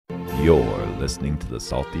You're listening to the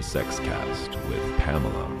Salty Sex Cast with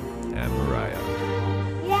Pamela and Mariah.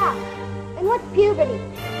 Yeah, and what's puberty?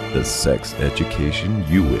 The sex education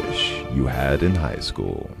you wish you had in high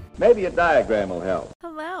school. Maybe a diagram will help.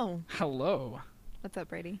 Hello. Hello. What's up,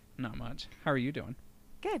 Brady? Not much. How are you doing?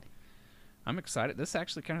 Good. I'm excited. This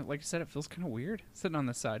actually kind of, like you said, it feels kind of weird sitting on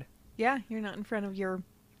this side. Yeah, you're not in front of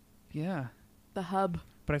Yeah. the hub.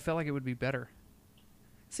 But I felt like it would be better.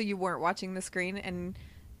 So you weren't watching the screen and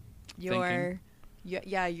your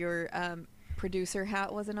producer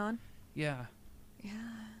hat wasn't on? Yeah. Yeah.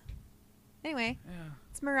 Anyway, Yeah.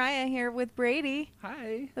 it's Mariah here with Brady,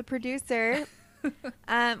 Hi. the producer.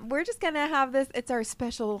 We're just going to have this. It's our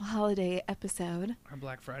special holiday episode. Our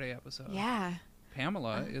Black Friday episode. Yeah.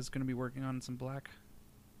 Pamela is going to be working on some Black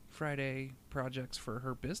Friday projects for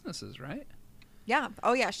her businesses, right? Yeah.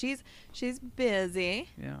 Oh, yeah. She's busy.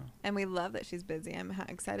 Yeah. And we love that she's busy. I'm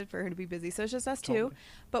excited for her to be busy. So it's just us Totally. two.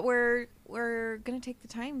 But we're going to take the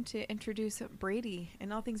time to introduce Brady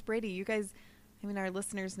and all things Brady. You guys, I mean, our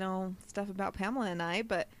listeners know stuff about Pamela and I,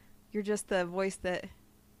 but you're just the voice that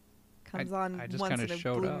comes on I just once kinda in a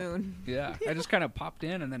showed blue up. moon. Yeah. I just kind of popped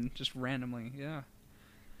in and then just randomly. Yeah.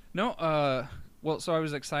 No, well, so I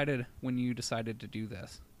was excited when you decided to do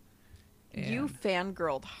this. You And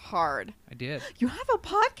fangirled hard. I did. You have a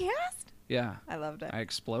podcast? Yeah. I loved it. I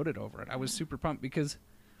exploded over it. I was super pumped because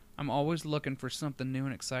I'm always looking for something new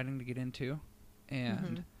and exciting to get into.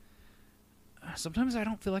 And sometimes I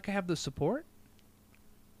don't feel like I have the support.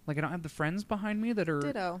 Like I don't have the friends behind me that are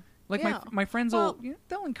Ditto. like Yeah. my friends Well- will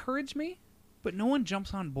they'll encourage me, but no one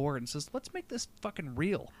jumps on board and says, "Let's make this fucking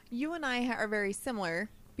real." You and I are very similar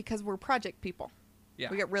because we're project people. Yeah.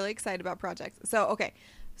 We get really excited about projects. So, okay.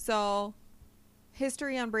 So,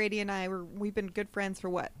 history on Brady and I, we've been good friends for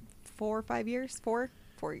what? 4 or 5 years? 4?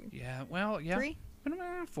 4 years. Yeah, well, yeah. 3?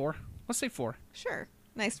 4. Let's say 4. Sure.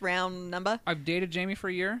 Nice round number. I've dated Jamie for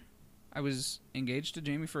a year. I was engaged to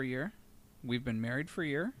Jamie for a year. We've been married for a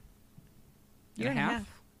year. Year and a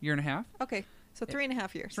half. Year and a half. Okay. So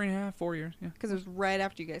 3.5 years. 3.5, 4 years, yeah. Because it was right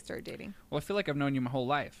after you guys started dating. Well, I feel like I've known you my whole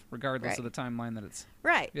life, regardless Right. of the timeline that it's...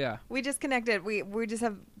 Right. Yeah. We just connected. We just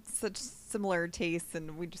have such similar tastes,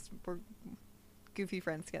 and we're goofy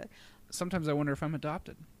friends together. Sometimes I wonder if I'm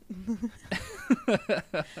adopted.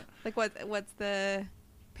 Like what's the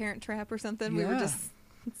Parent Trap or something? We were Yeah. just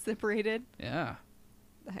separated, Yeah,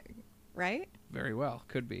 right? very well.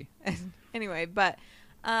 Could be. Anyway, but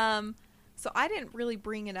so I didn't really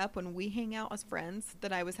bring it up when we hang out as friends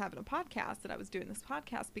that I was having a podcast, that I was doing this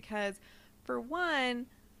podcast, because for one,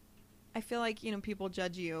 I feel like, people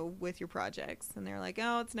judge you with your projects and they're like,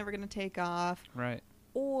 oh, it's never going to take off. Right.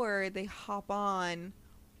 Or they hop on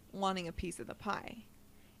wanting a piece of the pie.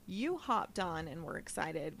 You hopped on and were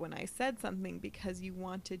excited when I said something because you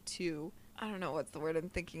wanted to, I don't know what's the word I'm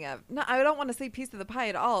thinking of. No, I don't want to say piece of the pie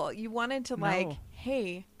at all. You wanted to No.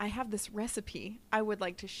 hey, I have this recipe. I would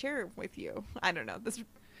like to share it with you. I don't know, this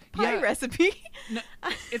pie Yeah. recipe. No,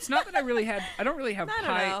 it's not that I don't really have I don't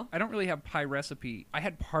pie. know. I don't really have pie recipe. I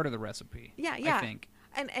had part of the recipe. Yeah. I think.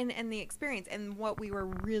 And the experience and what we were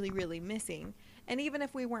really, really missing. And even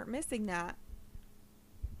if we weren't missing that,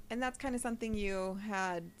 and that's kind of something you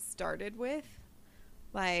had started with,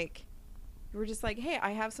 like, you were just like, hey,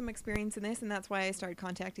 I have some experience in this, and that's why I started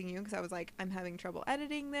contacting you, because I was like, I'm having trouble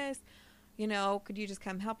editing this, could you just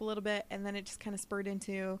come help a little bit? And then it just kind of spurred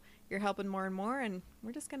into you're helping more and more, and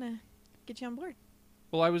we're just going to get you on board.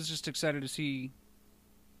 Well, I was just excited to see.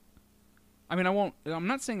 I mean, I'm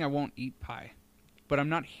not saying I won't eat pie, but I'm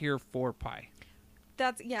not here for pie.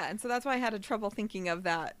 And so that's why I had a trouble thinking of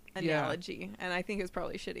that Yeah. analogy, and I think it was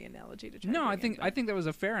probably a shitty analogy to try. No, to I bring think that was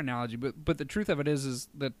a fair analogy, but the truth of it is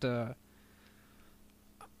that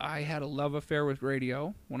I had a love affair with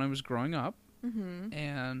radio when I was growing up,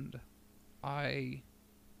 and I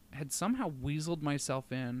had somehow weaseled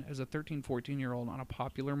myself in as a 13, 14-year-old on a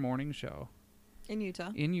popular morning show in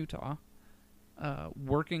Utah.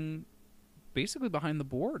 working basically behind the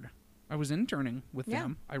board. I was interning with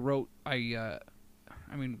them.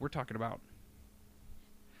 I mean, we're talking about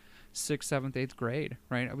 6th, 7th, 8th grade,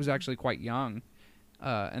 right? I was actually quite young.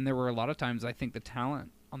 And there were a lot of times I think the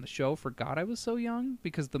talent on the show forgot I was so young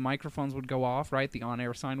because the microphones would go off, right? The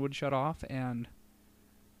on-air sign would shut off, and...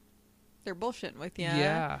 They're bullshitting with you.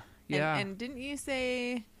 Yeah. And didn't you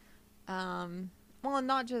say, well,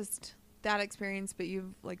 not just that experience, but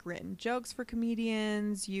you've, written jokes for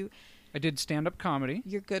comedians. I did stand-up comedy.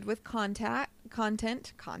 You're good with content.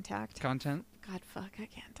 Content. God, fuck, I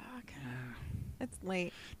can't talk. It's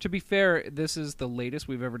late. To be fair, this is the latest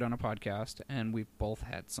we've ever done a podcast, and we've both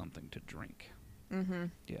had something to drink. Mm-hmm.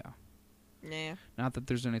 Yeah. Yeah. Not that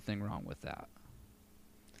there's anything wrong with that.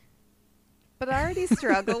 But I already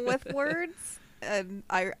struggle with words, and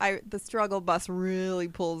the struggle bus really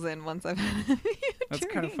pulls in once I've had a few That's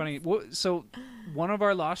kind of funny. So, one of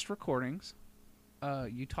our lost recordings,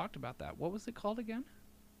 you talked about that. What was it called again?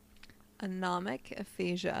 Anomic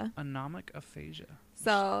aphasia. Anomic aphasia.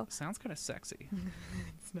 So Sounds kind of sexy.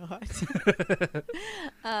 it's not.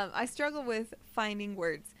 I struggle with finding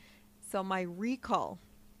words. So my recall,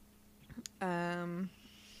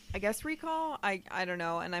 I guess recall, I don't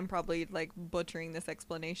know, and I'm probably like butchering this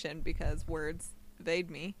explanation because words evade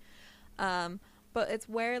me. But it's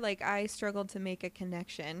where like I struggle to make a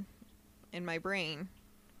connection in my brain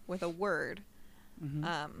with a word.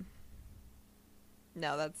 Mm-hmm.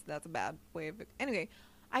 No, that's a bad way of... Anyway,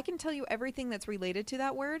 I can tell you everything that's related to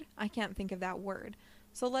that word. I can't think of that word.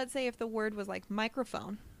 So let's say if the word was like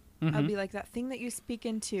microphone, I'd be like, that thing that you speak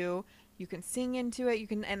into, you can sing into it, you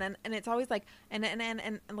can, and it's always like, and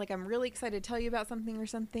like I'm really excited to tell you about something or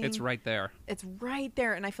something. It's right there. It's right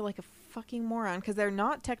there, and I feel like a fucking moron because they're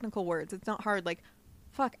not technical words. It's not hard. Like,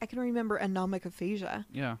 fuck, I can remember anomic aphasia.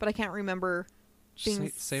 Yeah. But I can't remember things Say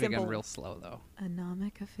it simple. again real slow, though.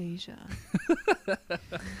 Anomic aphasia.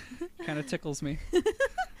 Kind of tickles me.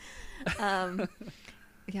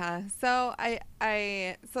 Yeah, so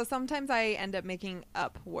so sometimes I end up making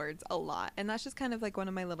up words a lot, and that's just kind of like one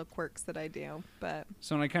of my little quirks that I do. But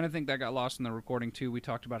So, and I kind of think that got lost in the recording, too. We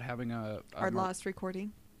talked about having our lost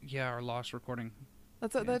recording. Yeah, our lost recording.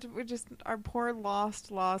 That's we're just our poor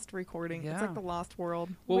lost recording. Yeah. It's like the lost world.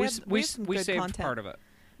 Well, we have some good saved content. part of it.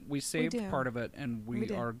 We saved do. part of it, and We we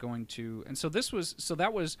did. are going to. And so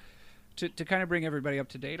that was to kind of bring everybody up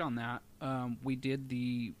to date on that. We did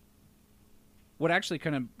what actually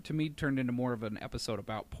kind of to me turned into more of an episode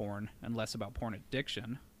about porn and less about porn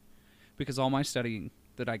addiction, because all my studying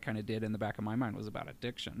that I kind of did in the back of my mind was about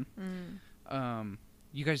addiction.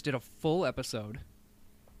 You guys did a full episode.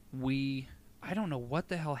 I don't know what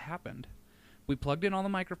the hell happened. We plugged in all the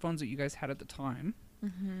microphones that you guys had at the time,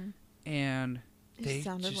 and It they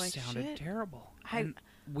sounded just like sounded shit. terrible. And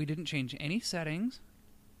we didn't change any settings.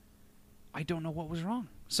 I don't know what was wrong.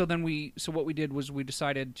 So what we did was we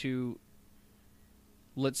decided to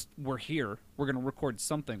we're here. We're going to record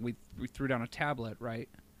something. We threw down a tablet, right?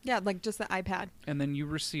 Yeah, like just the iPad. And then you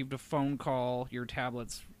received a phone call. Your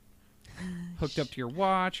tablet's hooked up to your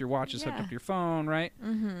watch. Your watch is hooked up to your phone, right?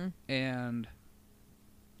 Mm-hmm. And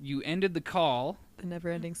you ended the call. The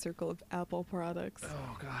never-ending circle of Apple products.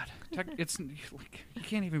 Oh God, it's like you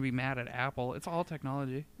can't even be mad at Apple. It's all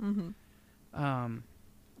technology. Mm-hmm.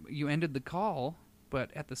 You ended the call,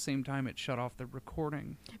 but at the same time, it shut off the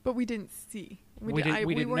recording. But we didn't see. We didn't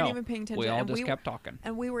weren't know. even paying attention. We all and just kept talking.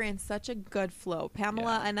 And we were in such a good flow.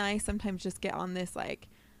 Pamela Yeah. and I sometimes just get on this like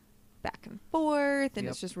back and forth, and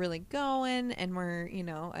Yep. it's just really going. And we're,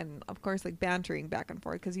 and of course like bantering back and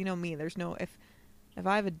forth because you know me. There's no if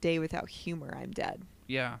I have a day without humor, I'm dead.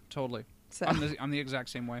 Yeah, totally. So I'm the exact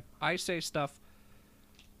same way. I say stuff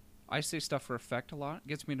for effect a lot. It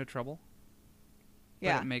gets me into trouble. But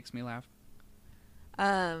yeah. it makes me laugh.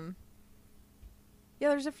 Yeah,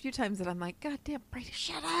 there's a few times that I'm like, God damn, Brady,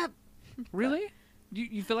 shut up. Really?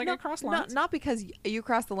 You feel like I cross lines? Not because you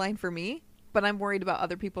crossed the line for me, but I'm worried about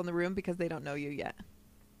other people in the room because they don't know you yet.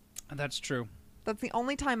 That's true. That's the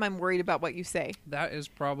only time I'm worried about what you say. That is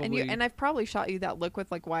probably... And I've probably shot you that look with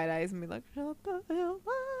like wide eyes and be like, shut the hell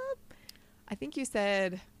up. I think you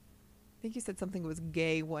said something was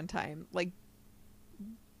gay one time. Like,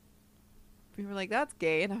 you were like, that's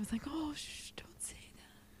gay. And I was like, oh, shh, don't say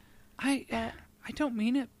that. I don't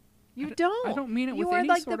mean it. You don't. I don't mean it you with are any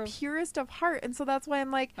like sort the of... purest of heart. And so that's why I'm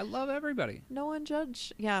like, I love everybody. no one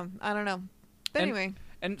judge. Yeah, I don't know. But And- anyway.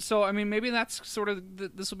 And so, I mean, maybe that's sort of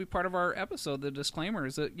this will be part of our episode. The disclaimer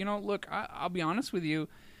is that look, I'll be honest with you,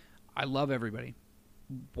 I love everybody,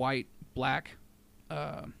 white, black,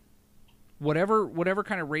 whatever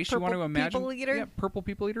kind of race you want to Purple imagine. people eater? Yeah, purple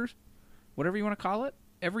people eaters, whatever you want to call it.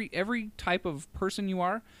 Every type of person you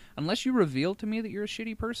are, unless you reveal to me that you're a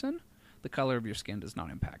shitty person, the color of your skin does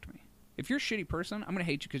not impact me. If you're a shitty person, I'm gonna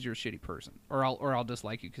hate you because you're a shitty person, or I'll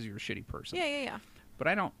dislike you because you're a shitty person. Yeah. But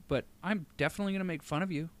I'm definitely gonna make fun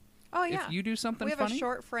of you. Oh, yeah. If you do something we have funny, a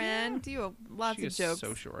short friend. You have lots she of is jokes.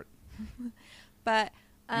 so short. But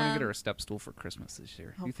I'm gonna get her a step stool for Christmas this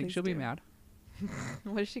year. Oh, You think please she'll be do. mad?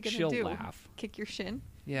 what is she gonna She'll do? laugh. Kick your shin?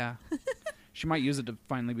 Yeah. She might use it to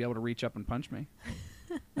finally be able to reach up and punch me.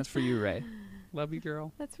 That's for you, Ray. Love you,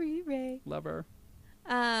 girl. That's for you, Ray. Love her.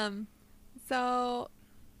 So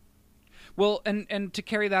Well, and to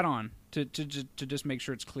carry that on, to just make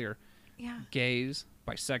sure it's clear, yeah. gays,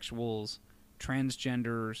 bisexuals,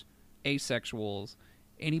 transgenders, asexuals,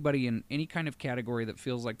 anybody in any kind of category that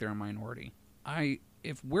feels like they're a minority, I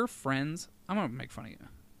if we're friends, I'm gonna make fun of you,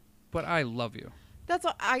 but I love you. That's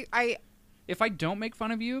what I If I don't make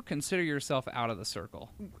fun of you, consider yourself out of the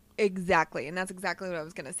circle. exactly, and that's exactly what I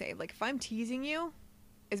was gonna say. Like, if I'm teasing you,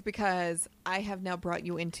 it's because I have now brought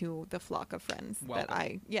you into the flock of friends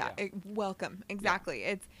Welcome. welcome. Exactly.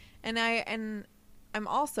 It's and I'm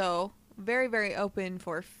also very, very open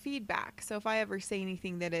for feedback. So if I ever say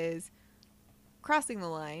anything that is crossing the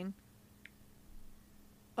line,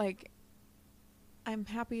 like, I'm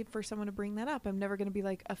happy for someone to bring that up. I'm never going to be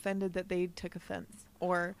like offended that they took offense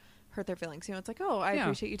or hurt their feelings. You know, it's like, oh, I Yeah.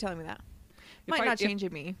 appreciate you telling me that. If Might I- not if- change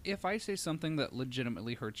me. If I say something that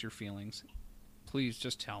legitimately hurts your feelings, please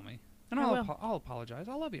just tell me, and I I'll will. I'll apologize.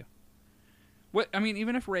 I love you. What I mean,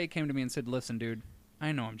 even if Ray came to me and said, "Listen, dude,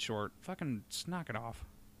 I know I'm short. Fucking just knock it off,"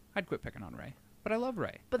 I'd quit picking on Ray. But I love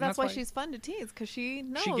Ray. But and that's why she's fun to tease, because she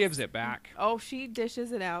knows. She gives it back. Oh, she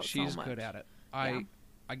dishes it out She's so much. good at it. Yeah.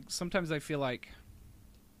 I sometimes I feel like,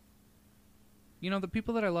 the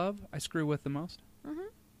people that I love, I screw with the most. Mhm.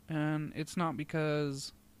 And it's not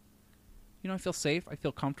because, I feel safe. I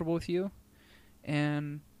feel comfortable with you.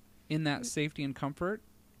 And in that safety and comfort,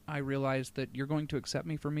 I realize that you're going to accept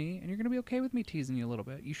me for me, and you're going to be okay with me teasing you a little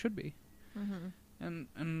bit. You should be. Mm-hmm.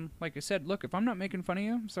 And like I said, look, if I'm not making fun of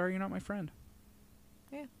you, I'm sorry you're not my friend.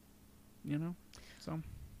 Yeah. So.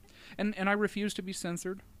 And I refuse to be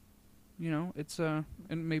censored. It's and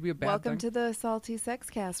maybe a bad Welcome thing. to the Salty Sex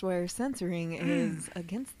Cast, where censoring is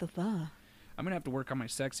against the law. I'm gonna have to work on my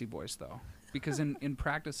sexy voice though, because in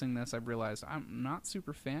practicing this, I've realized I'm not a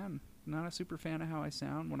super fan of how I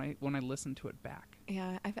sound when I listen to it back.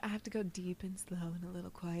 Yeah, I have to go deep and slow and a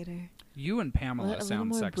little quieter. You and Pamela A little sound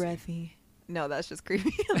more sexy. breathy. No, that's just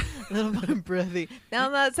creepy. A little more breathy. Now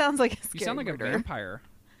that sounds like a scary You sound like murderer. a vampire.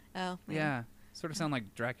 Oh, Yeah, sort of sound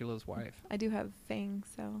like Dracula's wife. I do have fangs,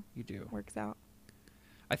 so You do. works out.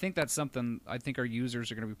 I think that's something I think our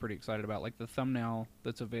users are going to be pretty excited about. Like the thumbnail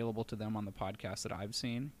that's available to them on the podcast that I've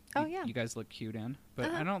seen. Oh, you, yeah. You guys look cute in, but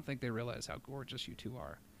Uh-huh. I don't think they realize how gorgeous you two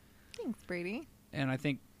are. Thanks, Brady. And I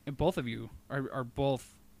think both of you are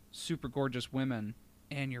both super gorgeous women,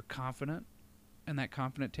 and you're confident, and that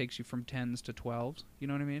confident takes you from 10s to 12s. You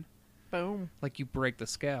know what I mean? Boom. Like you break the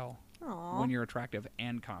scale Aww. when you're attractive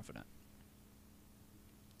and confident.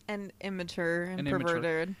 And immature and, And immature.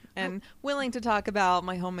 perverted and willing to talk about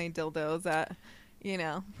my homemade dildos that,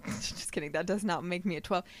 just kidding. That does not make me a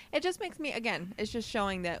 12. It just makes me, again, it's just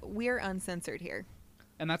showing that we're uncensored here.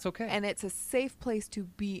 And that's okay. And it's a safe place to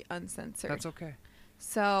be uncensored. That's okay.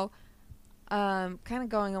 So, kind of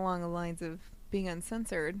going along the lines of being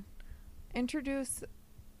uncensored, introduce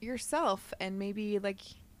yourself and maybe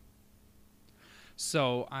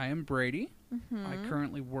So I am Brady. Mm-hmm. I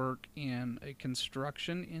currently work in a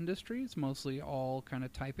construction industry. It's mostly all kind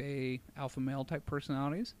of type A, alpha male type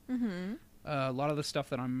personalities. Mm-hmm. A lot of the stuff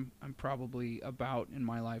that I'm probably about in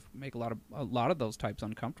my life make a lot of those types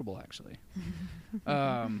uncomfortable. Actually,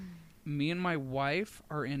 me and my wife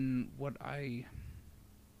are in what I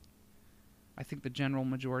think the general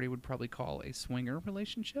majority would probably call a swinger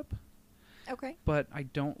relationship. Okay. But I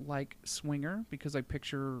don't like swinger because I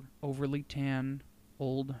picture overly tan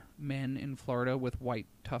old men in Florida with white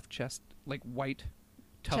tough chest, like white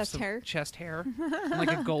tufts Chest hair? of chest hair, and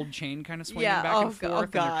like a gold chain kind of swinging Yeah, back oh and go- forth, oh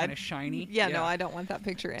and they're God. kind of shiny. Yeah, no, I don't want that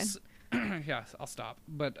picture in. Yeah, I'll stop.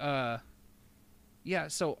 But yeah,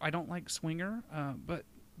 so I don't like swinger, but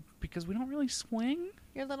because we don't really swing,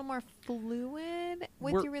 You're a little more fluid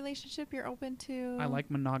with We're- your relationship. You're open to I like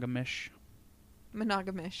monogamish.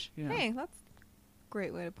 monogamish. Yeah. Hey, that's a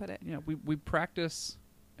great way to put it. Yeah, we practice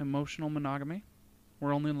emotional monogamy.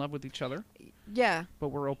 We're only in love with each other, Yeah, but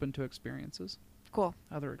we're open to experiences, cool.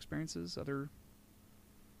 other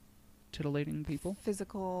titillating people.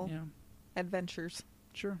 Physical Yeah, adventures.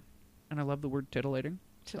 sure. And I love the word titillating.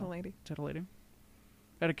 So, Titillating. titillating.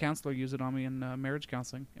 I had a counselor use it on me in marriage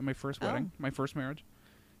counseling in my first wedding, my first marriage.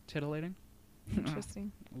 Titillating.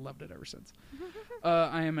 Interesting. Loved it ever since.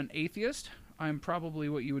 I am an atheist. I'm probably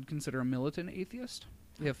what you would consider a militant atheist.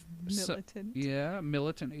 Militant.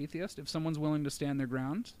 Militant atheist. If someone's willing to stand their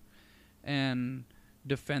ground and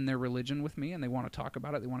defend their religion with me and they want to talk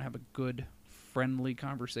about it, they want to have a good, friendly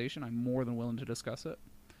conversation, I'm more than willing to discuss it.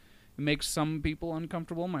 It makes some people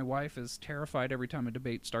uncomfortable. My wife is terrified every time a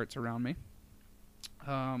debate starts around me.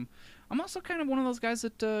 I'm also kind of one of those guys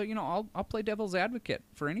that, I'll play devil's advocate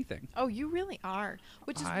for anything. Oh, you really are,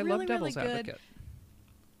 which is I really, love devil's really good. advocate.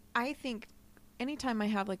 I think anytime I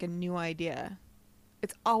have a new idea,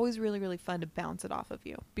 it's always really, really fun to bounce it off of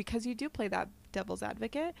you because you do play that devil's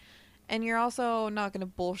advocate, and you're also not going to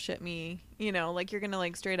bullshit me. You're going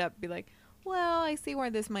to straight up be like, well, I see where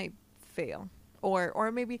this might fail,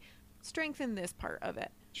 or maybe strengthen this part of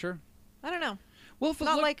it. Sure. I don't know. Well, if it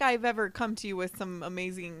Not look- like I've ever come to you with some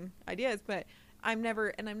amazing ideas, but I'm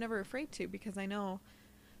never afraid to, because I know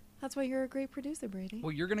that's why you're a great producer, Brady.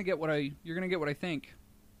 well, you're gonna get what I think,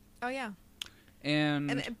 Oh yeah.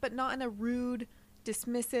 and But not in a rude,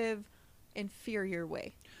 dismissive, inferior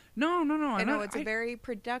way. no. I know it's a very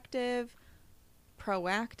productive,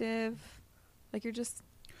 proactive, like you're just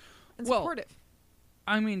and Well, supportive.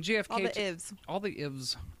 I mean, JFK. All the ifs. All the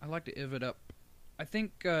ifs. I like to if it up. I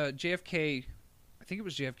think JFK. I think it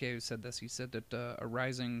was JFK who said this. He said that a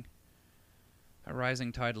rising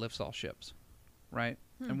tide lifts all ships, right?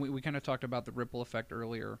 And we kind of talked about the ripple effect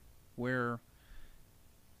earlier, where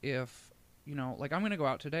if like I'm going to go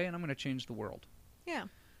out today and I'm going to change the world, Yeah.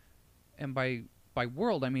 and by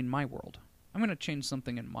world I mean my world. I'm going to change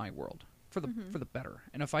something in my world for the better.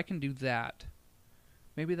 And if I can do that,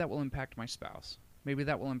 maybe that will impact my spouse. Maybe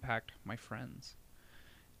that will impact my friends.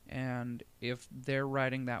 And if they're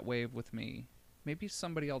riding that wave with me, maybe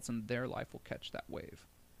somebody else in their life will catch that wave.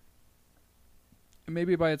 And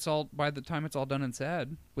maybe by the time it's all done and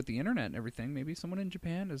said, with the internet and everything, maybe someone in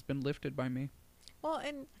Japan has been lifted by me. Well,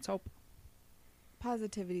 and Let's hope.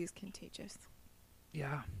 positivity is contagious.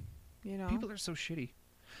 Yeah. You know. People are so shitty.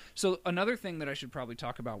 So another thing that I should probably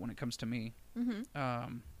talk about when it comes to me,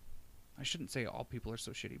 I shouldn't say all people are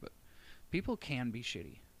so shitty, but people can be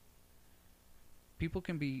shitty. People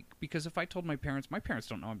can be, because if I told my parents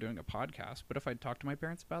don't know I'm doing a podcast, but if I'd talked to my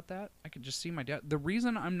parents about that, I could just see my dad. The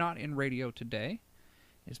reason I'm not in radio today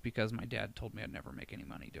is because my dad told me I'd never make any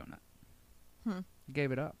money doing it. He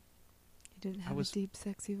gave it up. You didn't have a deep,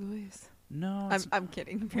 sexy voice. No. I'm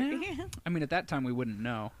kidding. Yeah. I mean, at that time we wouldn't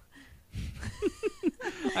know.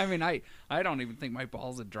 I mean, I don't even think my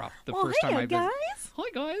balls had dropped the first time I visited. Hi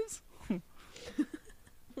guys.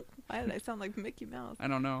 Why did I sound like Mickey Mouse? I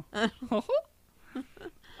don't know.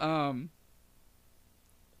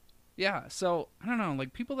 Yeah, so I don't know,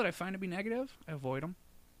 like people that I find to be negative, I avoid them.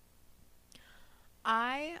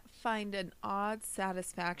 I find an odd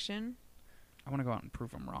satisfaction, I want to go out and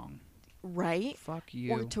prove them wrong. right? Fuck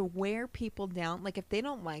you. Or to wear people down. Like if they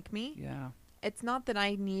don't like me, Yeah. it's not that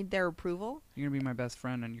I need their approval. You're going to be my best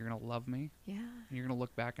friend and you're going to love me. Yeah. And you're going to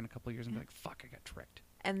look back in a couple of years and be like, fuck, I got tricked.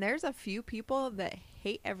 And there's a few people that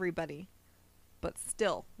hate everybody, but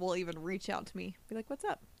still will even reach out to me. Be like, what's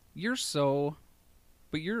up? You're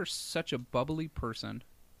such a bubbly person.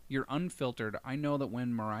 You're unfiltered. I know that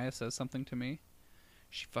when Mariah says something to me,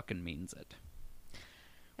 she fucking means it.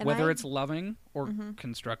 And Whether I- it's loving or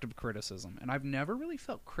constructive criticism. And I've never really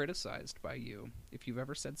felt criticized by you if you've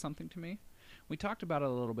ever said something to me. We talked about it a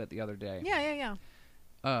little bit the other day. Yeah.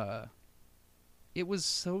 It was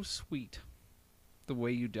so sweet the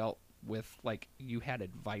way you dealt with, like, you had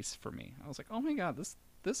advice for me. I was like, oh my God,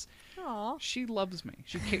 this Aw. she loves me.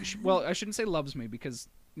 Well, I shouldn't say loves me because,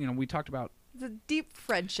 we talked about It's a deep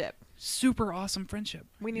friendship. super awesome friendship.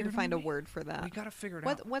 We need You to know find what a I mean? word for that. We got to figure it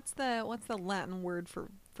out. What's the Latin word for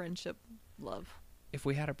friendship? Love. If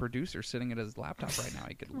we had a producer sitting at his laptop right now,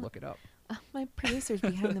 he could look it up. My producer's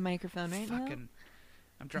behind the microphone right now. Fucking,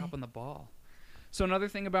 I'm dropping the ball. So another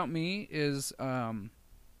thing about me is that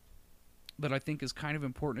I think is kind of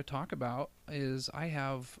important to talk about is I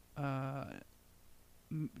have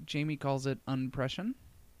Jamie calls it unpression,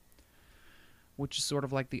 which is sort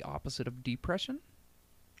of like the opposite of depression.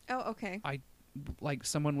 Oh, okay. Like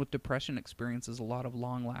someone with depression experiences a lot of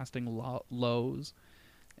long-lasting lows,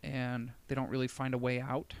 and they don't really find a way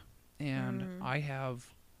out. And I have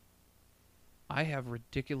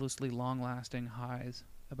ridiculously long-lasting highs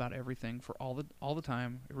about everything for all the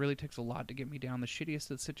time. It really takes a lot to get me down the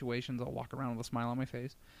shittiest of situations. I'll walk around with a smile on my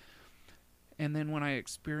face. And then when I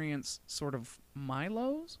experience sort of my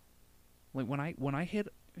lows, like when I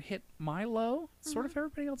hit my low, sort of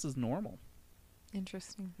everybody else is normal.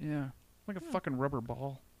 Interesting. Yeah. Like a fucking rubber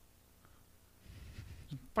ball.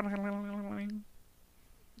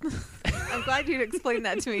 I'm glad you'd explain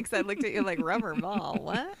that to me because I looked at you like rubber ball.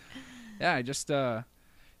 What? Yeah, I just I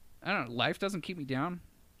don't know, life doesn't keep me down.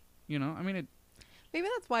 I mean, Maybe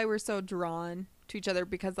that's why we're so drawn to each other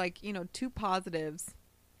because, like, two positives.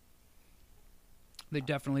 they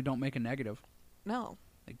definitely don't make a negative. No.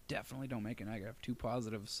 They definitely don't make a negative. Two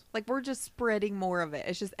positives. Like, we're just spreading more of it.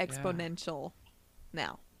 It's just exponential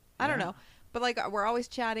now. I don't Yeah. know. But, like, we're always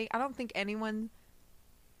chatting. I don't think anyone...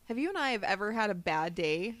 Have you and I have ever had a bad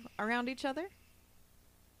day around each other?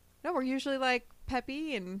 No, we're usually, like,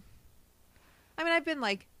 peppy and... I mean, I've been,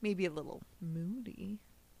 like, maybe a little moody.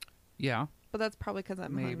 Yeah. But that's probably because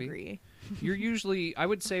I'm Maybe. hungry. You're usually, I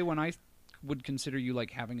would say when I would consider you like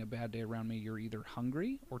having a bad day around me, you're either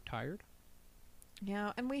hungry or tired.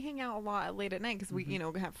 Yeah, and we hang out a lot late at night because we,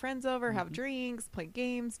 have friends over, have drinks, play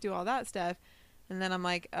games, do all that stuff. And then I'm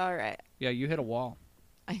like, all right. Yeah, you hit a wall.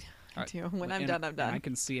 I do. When I'm done, I'm done. And I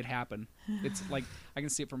can see it happen. It's like I can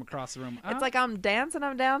see it from across the room. It's like I'm dancing,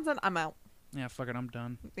 I'm out. Yeah, fuck it, I'm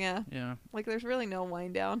done. Yeah. Yeah. Like there's really no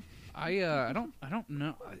wind down. I don't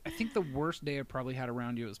know. I think the worst day I probably had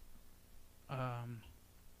around you was,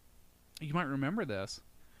 you might remember this.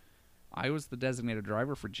 I was the designated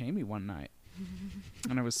driver for Jamie one night,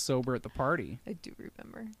 and I was sober at the party. I do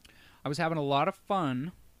remember. I was having a lot of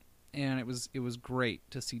fun, and it was great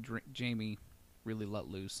to see Jamie really let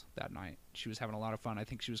loose that night. She was having a lot of fun. I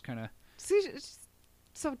think she was kind of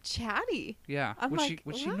so chatty. Yeah, I'm which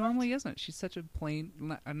like, she normally isn't. She's such a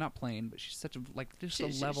not plain, but she's such a just a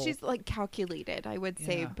level. She's like calculated, I would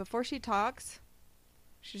say. Yeah. Before she talks,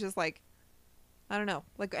 she's just like, I don't know,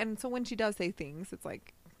 like, and so when she does say things, it's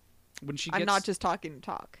like, when she gets, I'm not just talking to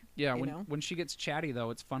talk. Yeah, when she gets chatty though,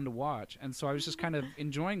 it's fun to watch, and so I was just kind of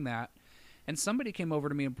enjoying that. And somebody came over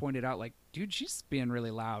to me and pointed out, like, dude, she's being really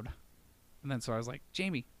loud. And then so I was like,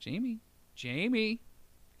 Jamie,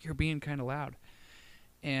 you're being kind of loud.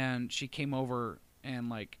 And she came over and,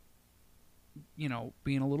 like, being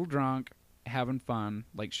a little drunk, having fun,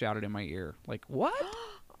 like, shouted in my ear, like, what?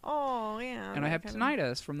 Oh, yeah. And I have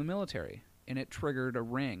tinnitus from the military, and it triggered a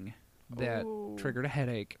ring that triggered a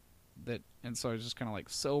headache. And so I was just kind of like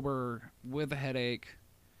sober with a headache,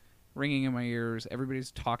 ringing in my ears.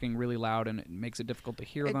 Everybody's talking really loud, and it makes it difficult to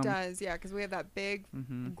hear them. It does, yeah, because we have that big,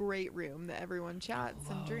 great room that everyone chats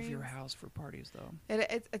and drinks. I love your house for parties, though.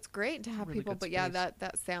 It's great to have really people, good but space. yeah,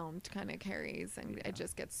 that sound kind of carries, and it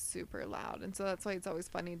just gets super loud. And so that's why it's always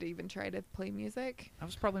funny to even try to play music. That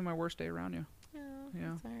was probably my worst day around you.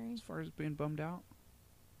 Yeah. Sorry. As far as being bummed out.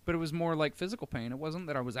 But it was more like physical pain. It wasn't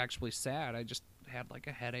that I was actually sad. I just had like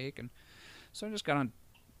a headache. And so I just got on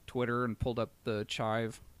Twitter and pulled up the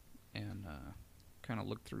Chive and kind of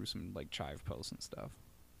looked through some like Chive posts and stuff.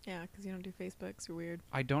 Yeah, because you don't do Facebooks. You're weird.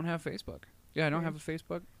 I don't have Facebook. Yeah, I don't have a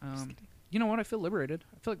Facebook. You know what? I feel liberated.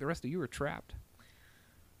 I feel like the rest of you are trapped.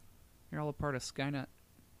 You're all a part of Skynet.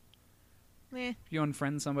 Meh. If you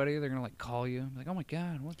unfriend somebody, they're going to like call you. Like, oh my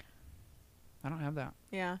God, what? I don't have that.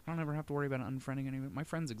 Yeah. I don't ever have to worry about unfriending anyone. My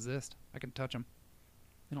friends exist. I can touch them.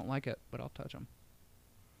 They don't like it, but I'll touch them.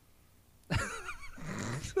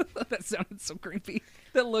 That sounded so creepy.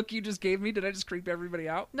 That look you just gave me, did I just creep everybody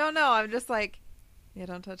out? No, I'm just like, yeah,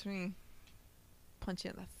 don't touch me. Punch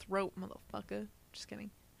you in the throat, motherfucker. Just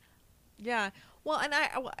kidding. Yeah. Well, and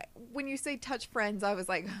when you say touch friends, I was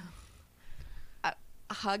like,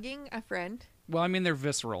 hugging a friend. Well, I mean, they're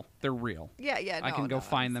visceral. They're real. Yeah. No, I can go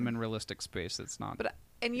find them in realistic space. It's not. But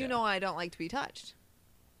you know, I don't like to be touched.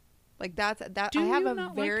 Like that. Do I have you a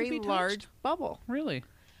not like to very be touched? large bubble. Really?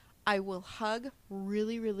 I will hug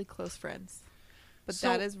really, really close friends. But So,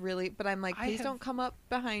 that is really. But I'm like, I please have- don't come up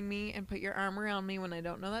behind me and put your arm around me when I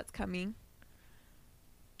don't know that's coming.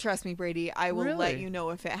 Trust me, Brady. I will let Really? you know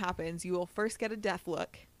if it happens. You will first get a death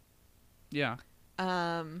look. Yeah.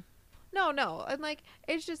 No. And like,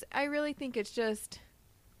 it's just, I really think it's just,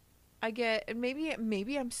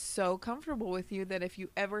 maybe I'm so comfortable with you that if you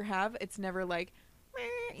ever have, it's never like,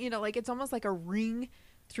 meh, like it's almost like a ring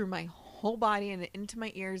through my whole body and into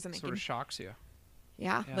my ears. And Sort of shocks you.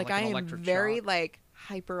 yeah, Yeah, like like I an am electric very shock. like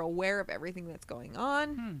hyper aware of everything that's going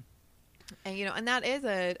on. And, and that is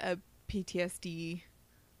a PTSD,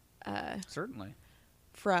 Certainly.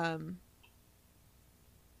 from,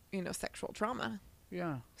 sexual trauma.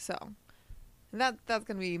 Yeah. So that's going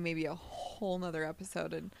to be maybe a whole nother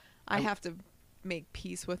episode. And I have to make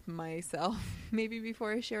peace with myself maybe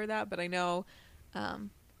before I share that. But I know,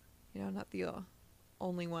 not the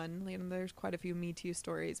only one. There's quite a few Me Too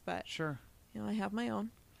stories, but Sure. I have my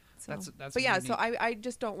own. So. That's But yeah, unique. so I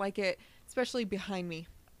just don't like it, especially behind me.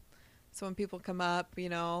 So when people come up,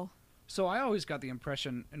 So I always got the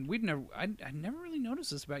impression, and I never really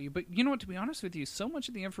noticed this about you, but you know what, to be honest with you, so much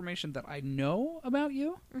of the information that I know about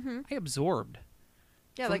you, I absorbed.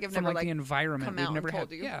 yeah, from, like I've from never like the environment. come We've out never and had,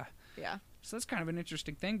 told you. yeah. Yeah. So that's kind of an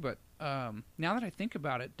interesting thing, but now that I think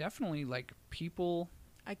about it, definitely like people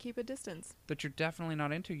I keep a distance. that you're definitely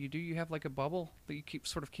not into, you have like a bubble that you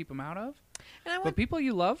keep them out of. And I But went people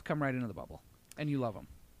you love come right into the bubble, and you love them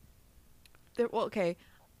there. Well, okay.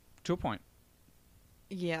 to a point.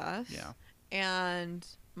 Yes. Yeah. And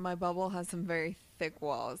my bubble has some very thick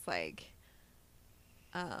walls. Like,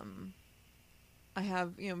 I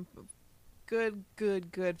have,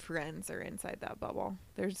 good friends are inside that bubble.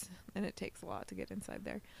 And it takes a lot to get inside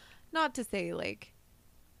there. Not to say, like,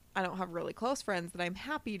 I don't have really close friends that I'm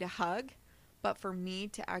happy to hug, but for me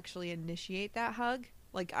to actually initiate that hug,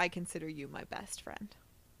 like, I consider you my best friend.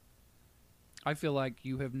 I feel like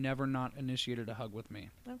you have never not initiated a hug with me.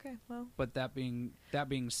 Okay, well. But that being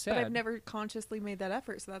said, But I've never consciously made that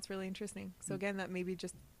effort, so that's really interesting. So again, that may be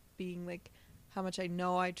just being like how much I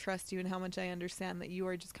know I trust you and how much I understand that you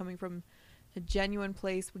are just coming from a genuine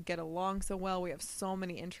place. We get along so well. We have so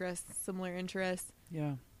many interests, similar interests.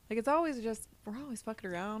 yeah, Like it's always just we're always fucking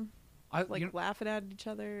around, like laughing at each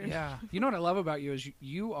other. Yeah. You know what I love about you is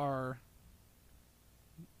you are,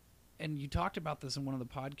 and you talked about this in one of the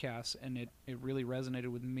podcasts, and it really resonated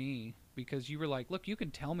with me because you were like, look, you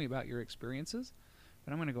can tell me about your experiences,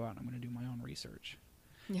 but I'm going to go out and I'm going to do my own research.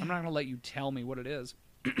 Yeah. I'm not going to let you tell me what it is.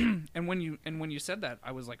 and when you said that,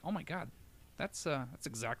 I was like, oh my God, that's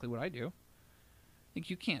exactly what I do. Like,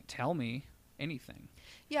 you can't tell me anything.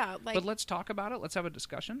 Yeah, like But let's talk about it. Let's have a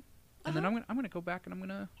discussion. And then I'm gonna go back and I'm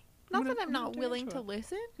gonna not that I'm not willing to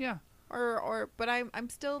listen. Yeah. But I'm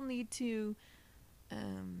still need to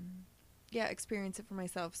experience it for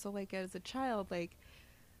myself. So like as a child, like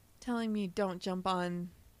telling me don't jump on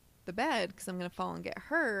the bed because I'm gonna fall and get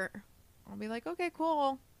hurt, I'll be like, okay,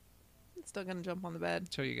 cool. I'm still gonna jump on the bed.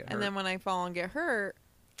 Until you get hurt. And then when I fall and get hurt,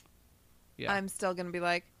 yeah. I'm still gonna be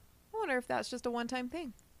like, I wonder if that's just a one-time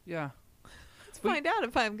thing. Yeah. Let's find out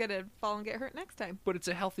if I'm gonna fall and get hurt next time. But it's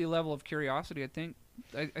a healthy level of curiosity. I think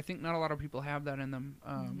not a lot of people have that in them.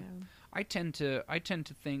 Yeah. I tend to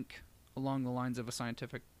think along the lines of a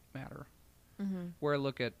scientific matter, Mm-hmm. where I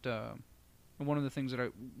look at one of the things that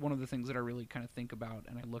I really kind of think about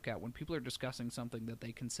and I look at when people are discussing something that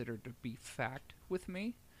they consider to be fact with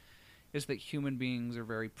me, is that human beings are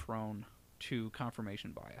very prone to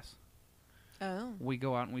confirmation bias. Oh. We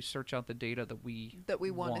go out and we search out the data that we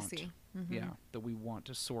want to see. Mm-hmm. Yeah, that we want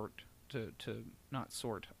to sort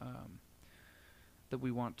that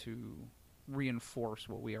we want to reinforce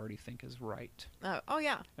what we already think is right. Oh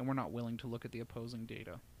yeah. And we're not willing to look at the opposing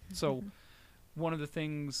data. So one of the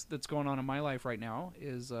things that's going on in my life right now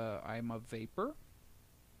is I'm a vapor.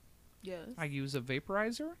 Yes. I use a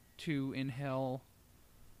vaporizer to inhale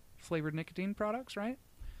flavored nicotine products, right?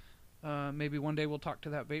 Maybe one day we'll talk to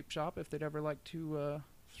that vape shop if they'd ever like to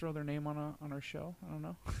throw their name on our show. I don't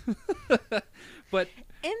know. But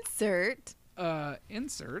insert.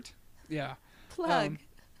 Yeah. Plug.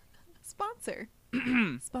 Sponsor.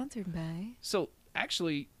 Sponsored by. So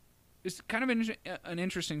actually, it's kind of an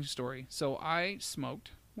interesting story. So I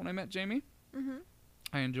smoked when I met Jamie. Mm-hmm.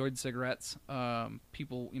 I enjoyed cigarettes.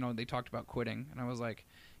 People, they talked about quitting, and I was like,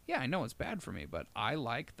 yeah, I know it's bad for me, but I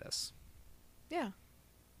like this. Yeah.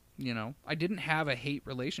 I didn't have a hate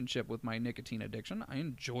relationship with my nicotine addiction. I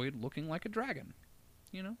enjoyed looking like a dragon.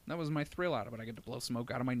 That was my thrill out of it. I get to blow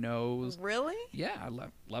smoke out of my nose. Really? Yeah, I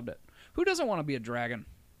loved it. Who doesn't want to be a dragon?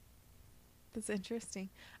 That's interesting.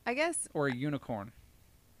 I guess. Or a unicorn.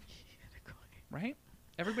 Right?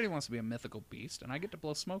 Everybody wants to be a mythical beast, and I get to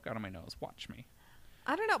blow smoke out of my nose. Watch me.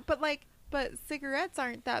 I don't know, but cigarettes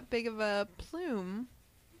aren't that big of a plume,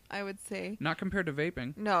 I would say. Not compared to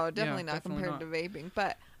vaping. No, definitely not definitely compared to vaping.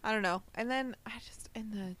 But I don't know. And then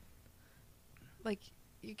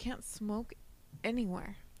you can't smoke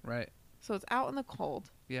anywhere. Right. So it's out in the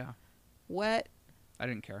cold. Yeah. Wet. I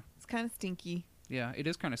didn't care. It's kind of stinky. Yeah, it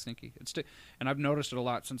is kind of stinky. And I've noticed it a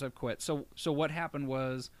lot since I've quit. So what happened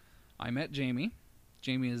was I met Jamie.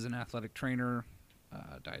 Jamie is an athletic trainer,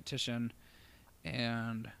 dietitian,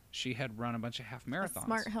 and she had run a bunch of half marathons. A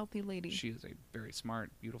smart, healthy lady. She is a very smart,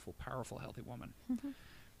 beautiful, powerful, healthy woman. Mm-hmm.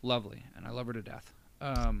 Lovely, and I love her to death.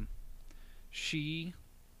 She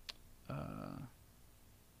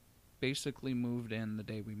basically moved in the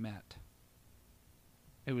day we met.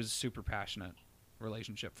 It was a super passionate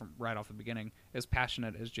relationship from right off the beginning, as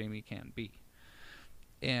passionate as Jamie can be.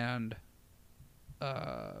 And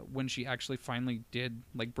when she actually finally did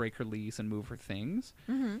break her lease and move her things,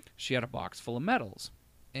 Mm-hmm. she had a box full of medals.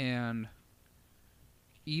 And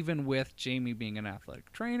even with Jamie being an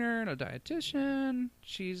athletic trainer and a dietitian,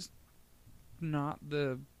 she's not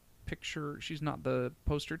the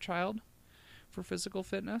poster child for physical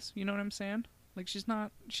fitness. You know what I'm saying? She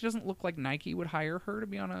doesn't look like Nike would hire her to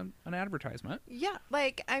be on an advertisement. Yeah,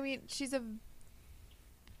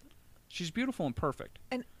 she's beautiful and perfect.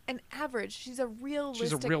 An average. She's a realistic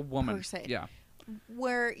She's a real woman. person. Yeah.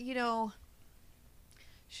 Where,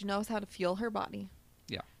 she knows how to fuel her body.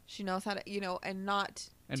 Yeah. She knows how to, and not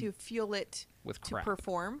to fuel it with to crap.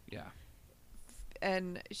 perform. Yeah.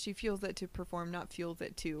 And she fuels it to perform, not fuels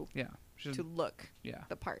it to to look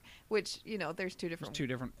the part. Which, there's two different.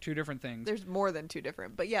 There's two different things. There's more than two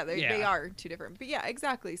different, but they are two different. But yeah,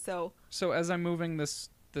 exactly. So as I'm moving this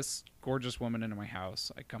gorgeous woman into my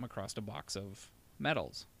house, I come across a box of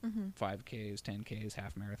medals, 5Ks, 10Ks,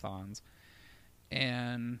 half marathons,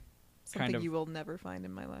 and something you will never find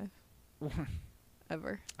in my life.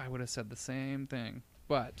 ever. I would have said the same thing,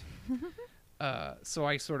 but so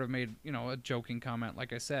I sort of made, a joking comment.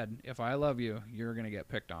 Like I said, if I love you, you're gonna get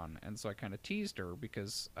picked on, and so I kind of teased her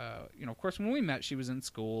because, of course, when we met, she was in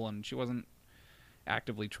school and she wasn't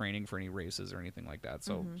actively training for any races or anything like that.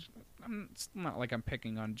 So it's not like I'm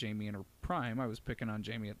picking on Jamie in her prime. I was picking on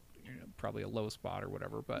Jamie at probably a low spot or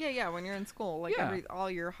whatever. But Yeah, when you're in school, like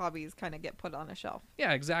all your hobbies kind of get put on a shelf.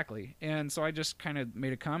 Yeah, exactly. And so I just kind of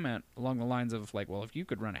made a comment along the lines of like, well, if you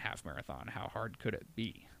could run a half marathon, how hard could it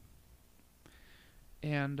be?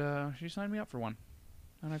 And she signed me up for one,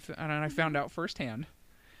 and I found out firsthand.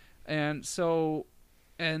 And so,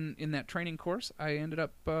 and in that training course, I ended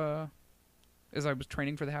up, as I was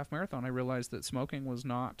training for the half marathon, I realized that smoking was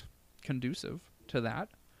not conducive to that.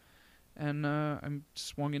 And I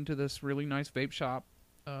swung into this really nice vape shop.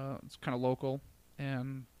 It's kind of local,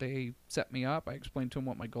 and they set me up. I explained to them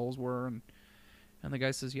what my goals were, and the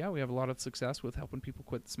guy says, yeah, we have a lot of success with helping people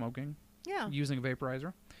quit smoking using a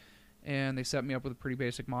vaporizer. And they set me up with a pretty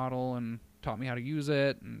basic model and taught me how to use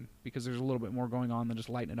it, and because there's a little bit more going on than just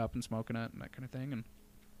lighting it up and smoking it and that kind of thing.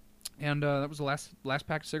 And that was the last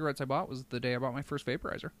pack of cigarettes I bought, was the day I bought my first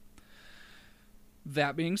vaporizer.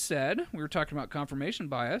 That being said, we were talking about confirmation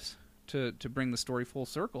bias. To bring the story full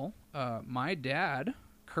circle, my dad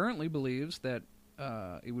currently believes that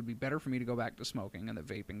it would be better for me to go back to smoking and that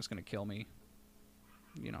vaping is going to kill me,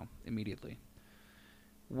 immediately.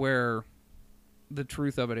 Where the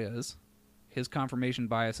truth of it is, his confirmation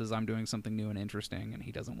bias is I'm doing something new and interesting, and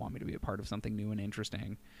he doesn't want me to be a part of something new and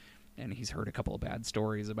interesting. And he's heard a couple of bad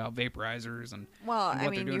stories about vaporizers and well, and I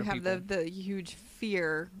what they're mean, you doing to have the huge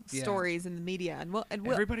fear stories in the media, and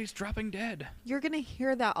everybody's dropping dead. You're gonna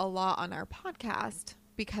hear that a lot on our podcast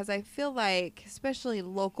because I feel like, especially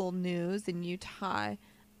local news in Utah,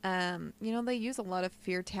 they use a lot of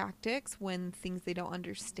fear tactics when things they don't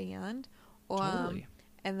understand, Totally.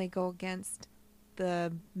 And they go against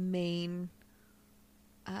the main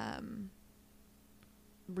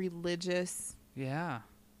religious. Yeah.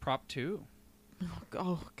 Prop 2. Oh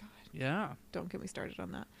God. Yeah. Don't get me started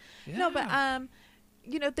on that. Yeah. No, but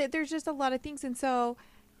there's just a lot of things, and so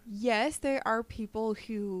yes, there are people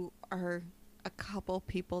who are. A couple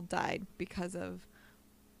people died because of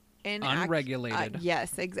unregulated.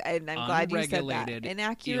 Yes, and I'm glad you said that.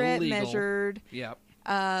 Inaccurate, illegal. Measured. Yep.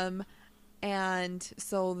 And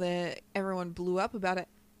so everyone blew up about it.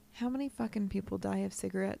 How many fucking people die of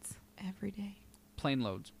cigarettes every day? Plane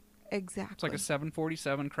loads. Exactly. It's like a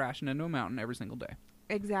 747 crashing into a mountain every single day.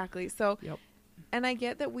 Exactly. So, yep. And I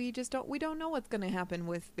get that we don't know what's going to happen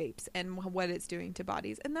with vapes and what it's doing to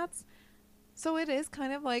bodies, and so it is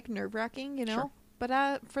kind of like nerve-wracking, Sure.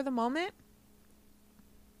 But for the moment,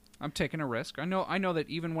 I'm taking a risk. I know that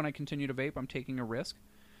even when I continue to vape, I'm taking a risk.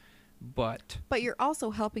 But you're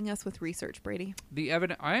also helping us with research, Brady.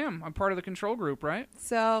 I'm part of the control group, right?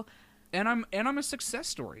 So, and I'm a success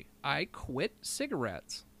story. I quit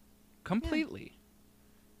cigarettes completely. Yeah.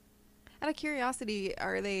 Out of curiosity,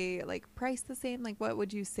 are they like priced the same? Like, what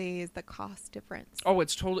would you say is the cost difference? Oh,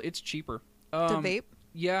 it's cheaper. To vape?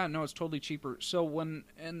 Yeah, no, it's totally cheaper. So and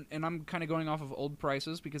I'm kind of going off of old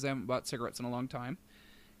prices because I haven't bought cigarettes in a long time,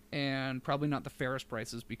 and probably not the fairest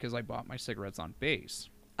prices because I bought my cigarettes on base.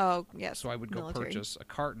 Oh, yes. So I would go military. purchase a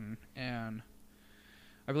carton, and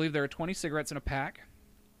I believe there are 20 cigarettes in a pack,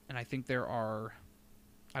 and I think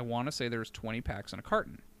I want to say there's 20 packs in a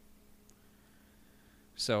carton.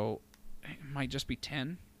 So it might just be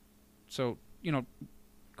 10. So,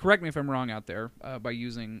 correct me if I'm wrong out there by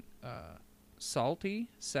using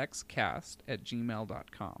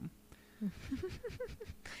saltysexcast@gmail.com.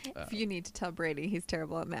 If you need to tell Brady he's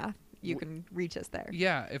terrible at math, you can reach us there.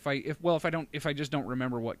 Yeah, if I just don't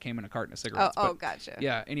remember what came in a carton of cigarettes. Oh, gotcha.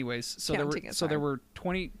 Yeah. Anyways, there were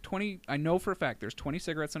 20. I know for a fact there's 20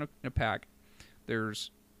 cigarettes in a pack.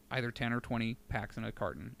 There's either 10 or 20 packs in a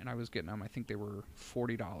carton, and I was getting them. I think they were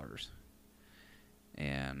 $40,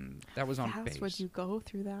 and that was on base. How fast would you go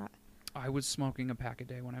through that? I was smoking a pack a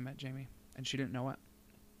day when I met Jamie, and she didn't know it.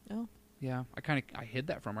 Oh. Yeah, I hid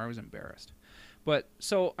that from her. I was embarrassed. But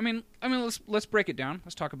so I mean, let's break it down.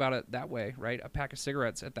 Let's talk about it that way, right? A pack of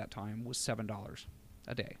cigarettes at that time was $7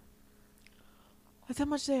 a day. That's how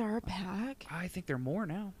much they are a pack? I think they're more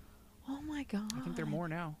now. Oh my God. I think they're more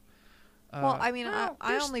now. Well, I mean, I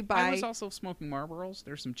only buy. I was also smoking Marlboros.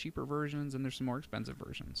 There's some cheaper versions and there's some more expensive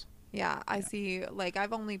versions. Yeah, I see. Like,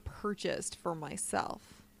 I've only purchased for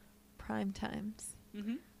myself Prime Times.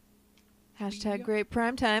 Mm-hmm. Hashtag great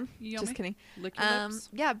prime time. Yummy. Just kidding. Lick your lips.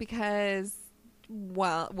 Yeah, because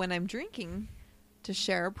when I'm drinking, to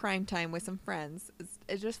share prime time with some friends,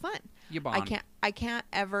 it's just fun. You bond. I can't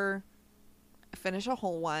ever finish a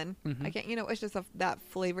whole one. Mhm. I can't, it's just that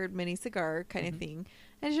flavored mini cigar kind of thing.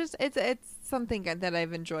 And it's something that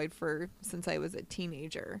I've enjoyed since I was a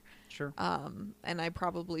teenager. Sure. And I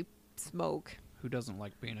probably smoke. Who doesn't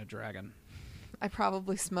like being a dragon? I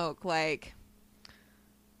probably smoke like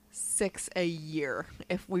 6 a year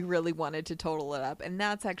if we really wanted to total it up. And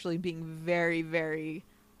that's actually being very, very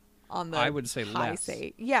on the I would say high less.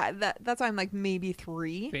 Yeah, that's why I'm like maybe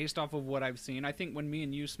 3. Based off of what I've seen, I think when me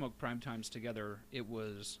and you smoked prime times together, it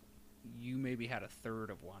was you maybe had a third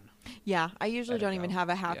of one. Yeah, I usually Let it don't even go. have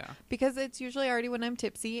a half Yeah. because it's usually already when I'm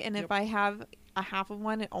tipsy. And Yep. if I have a half of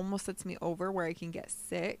one, it almost sets me over where I can get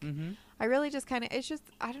sick. Mm-hmm. I really just kind of, it's just,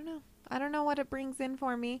 I don't know. I don't know what it brings in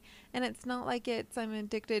for me. And it's not like I'm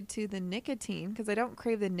addicted to the nicotine because I don't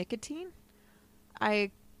crave the nicotine. I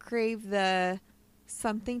crave the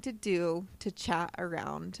something to do, to chat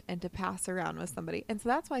around and to pass around with somebody. And so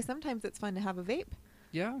that's why sometimes it's fun to have a vape.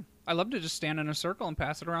 Yeah. I love to just stand in a circle and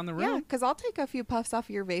pass it around the Yeah, room. because I'll take a few puffs off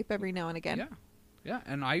your vape every now and again. Yeah. Yeah.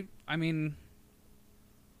 And I mean,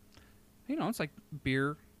 it's like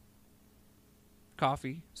beer,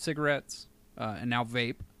 coffee, cigarettes, and now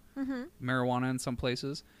vape, Mm-hmm. marijuana in some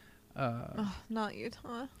places. Oh, not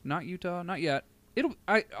Utah. Not Utah, not yet.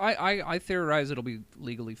 I theorize it'll be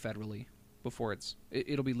legally federally before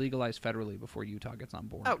it'll be legalized federally before Utah gets on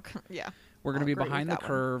board. Oh, yeah. We're going I'll to be agree with behind the that one.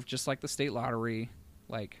 curve, just like the state lottery.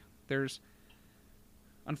 Like,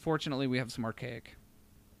 unfortunately, we have some archaic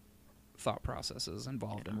thought processes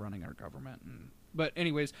involved in running our government. But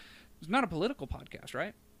anyways, it's not a political podcast,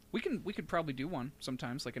 right? We could probably do one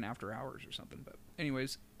sometimes, like an after hours or something. But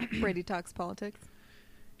anyways, Brady talks politics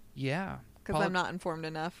yeah. because I'm not informed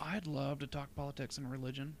enough. I'd love to talk politics and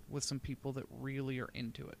religion with some people that really are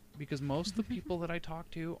into it. Because most of the people that I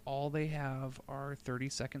talk to, all they have are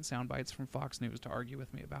 30-second sound bites from Fox News to argue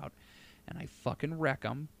with me about. And I fucking wreck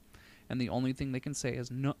them. And the only thing they can say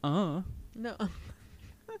is, nuh-uh. No.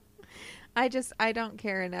 I don't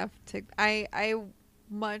care enough to... I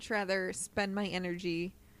much rather spend my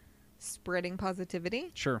energy spreading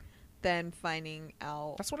positivity Sure. than finding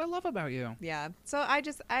out... That's what I love about you. Yeah. So and what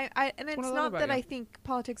it's I love not about that you. I think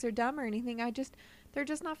politics are dumb or anything. They're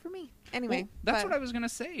just not for me. Anyway. Well, that's what I was going to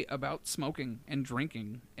say about smoking and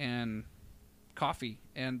drinking and coffee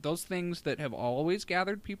and those things that have always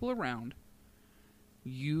gathered people around.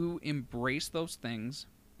 You embrace those things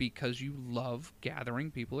because you love gathering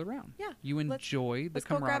people around. Yeah. You enjoy the Let's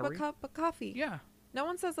go camaraderie. grab a cup of coffee. Yeah. No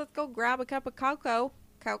one says let's go grab a cup of cocoa.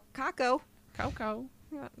 Cocoa. Cocoa.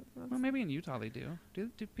 Yeah, Well, maybe in Utah they do. Do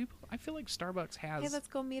people? I feel like Starbucks has. hey, let's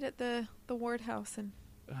go meet at the Ward House and...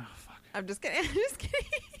 Oh, fuck. I'm just kidding. I'm just kidding.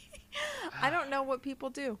 I don't know what people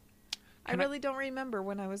do. I Can I- really don't remember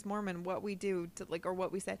when I was Mormon what we do to or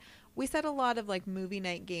what we said. We said a lot of movie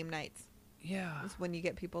night, game nights. Yeah. Is when you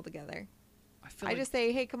get people together. I feel I like, just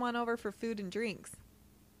say, hey, come on over for food and drinks.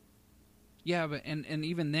 Yeah, but and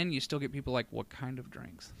even then you still get people like, what kind of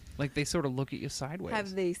drinks? Like they sort of look at you sideways.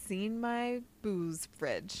 Have they seen my booze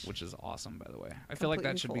fridge? Which is awesome, by the way. I feel like that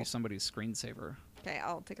Completely should be full. somebody's screensaver. Okay,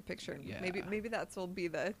 I'll take a picture. And Yeah. Maybe that will be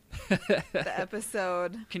the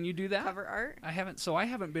episode Can you do that? cover art. I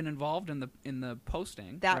haven't been involved in the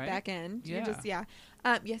posting. That right? back end. Yeah.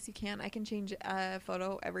 Yes, you can. I can change a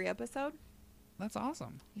photo every episode. That's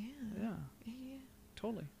awesome. Yeah. Yeah, Yeah.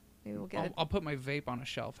 totally. Maybe we'll get it. I'll put my vape on a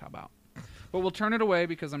shelf. How about? But we'll turn it away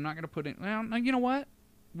because I'm not going to put it. Well, no, you know what?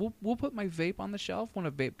 We'll put my vape on the shelf when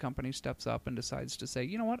a vape company steps up and decides to say,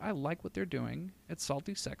 you know what? I like what they're doing. It's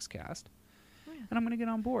Salty Sexcast, Oh, yeah. and I'm going to get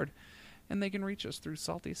on board. And they can reach us through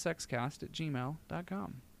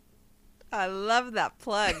saltysexcast@gmail.com. I love that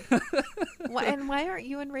plug. And why aren't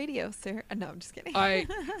you in radio, sir? No, I'm just kidding.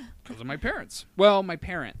 Because of my parents. Well, my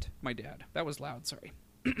dad. That was loud. Sorry.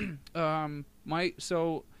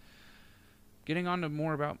 Getting on to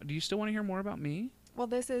more about. Do you still want to hear more about me? Well,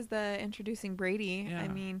 this is the introducing Brady. Yeah. I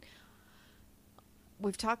mean,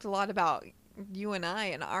 we've talked a lot about you and I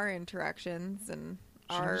and our interactions and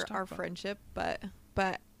Should we just talk our about- friendship, but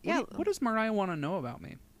yeah. What does Mariah want to know about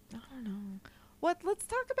me? I don't know. Let's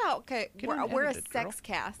talk about. Okay, Get we're a unedited, girl. sex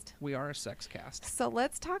cast. We are a sex cast. So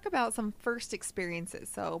let's talk about some first experiences.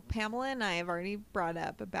 So Pamela and I have already brought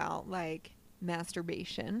up about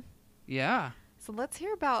masturbation. Yeah. So let's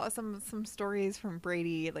hear about some stories from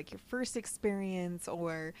Brady, like your first experience,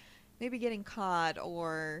 or maybe getting caught,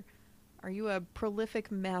 or are you a prolific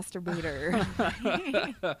masturbator?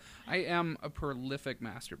 I am a prolific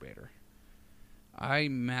masturbator. I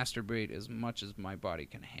masturbate as much as my body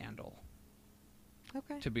can handle,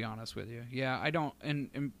 Okay. to be honest with you. Yeah, I don't,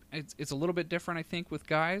 and it's a little bit different, I think, with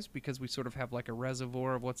guys because we sort of have like a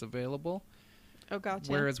reservoir of what's available. Oh,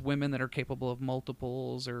 gotcha. Whereas women that are capable of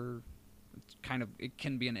multiples or It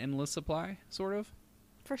can be an endless supply, sort of.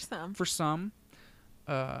 For some. For some.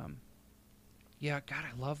 Yeah, God,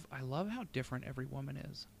 I love how different every woman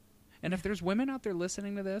is. And if there's women out there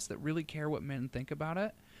listening to this that really care what men think about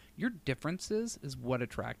it, your differences is what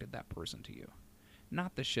attracted that person to you.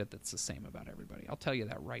 Not the shit that's the same about everybody. I'll tell you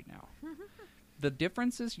that right now. The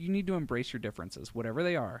differences, you need to embrace your differences, whatever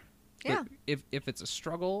they are. Yeah. If it's a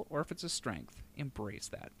struggle or if it's a strength, embrace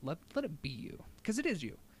that. Let it be you, because it is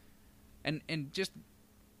you. And just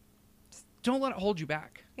don't let it hold you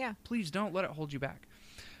back. Yeah. Please don't let it hold you back.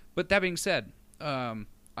 But that being said,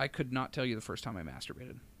 I could not tell you the first time I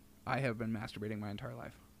masturbated. I have been masturbating my entire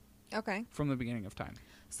life. Okay. From the beginning of time.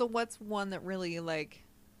 So what's one that really, like,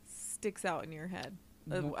 sticks out in your head?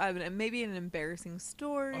 Maybe an embarrassing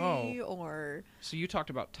story or... So you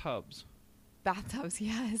talked about tubs. Bathtubs,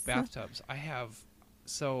 yes. Bathtubs. I have...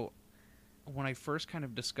 So when I first kind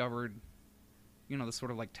of discovered, the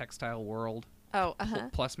sort of like textile world... Oh, uh-huh.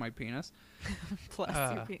 Plus my penis.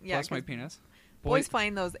 Plus your penis. Yeah, plus my penis. Boys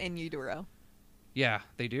find those in utero. Yeah,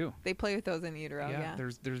 they do. They play with those in utero, yeah.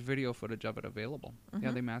 There's video footage of it available. Mm-hmm.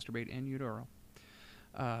 Yeah, they masturbate in utero.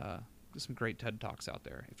 There's some great TED Talks out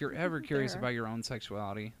there. If you're ever curious about your own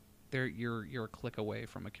sexuality, you're a click away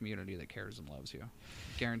from a community that cares and loves you.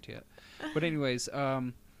 Guarantee it. But anyways,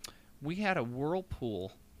 we had a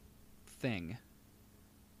whirlpool thing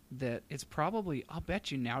that it's probably, I'll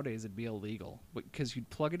bet you nowadays it'd be illegal, because you'd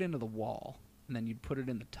plug it into the wall and then you'd put it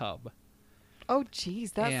in the tub. Oh,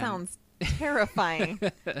 geez, that sounds terrifying.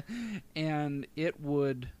 And it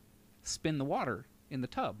would spin the water in the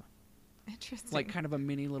tub. Interesting. Like kind of a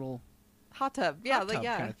mini little hot tub. Yeah, hot tub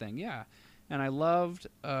kind of thing. Yeah. And I loved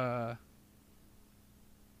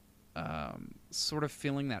sort of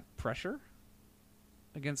feeling that pressure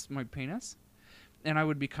against my penis. And I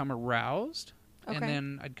would become aroused. Okay. And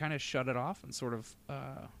then I'd kind of shut it off and sort of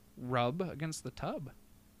rub against the tub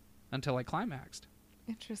until I climaxed.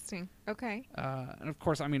 Interesting. Okay. And of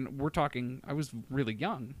course, I mean, I was really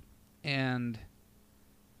young. And,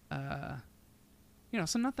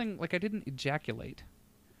 so nothing, like I didn't ejaculate.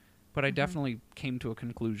 But I definitely came to a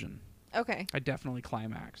conclusion. Okay. I definitely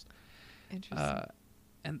climaxed. Interesting.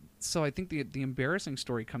 And so I think the embarrassing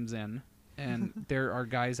story comes in. And there are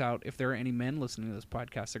guys out, if there are any men listening to this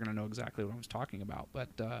podcast, they're going to know exactly what I was talking about. But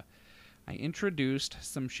I introduced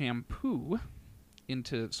some shampoo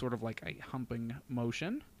into sort of like a humping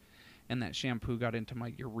motion. And that shampoo got into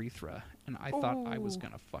my urethra. And I thought I was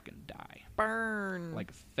going to fucking die. Burn.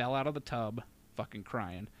 Like, fell out of the tub, fucking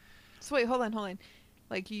crying. So wait, hold on.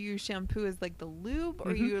 Like, you use shampoo as like the lube,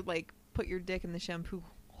 or you like put your dick in the shampoo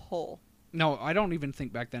hole? No, I don't even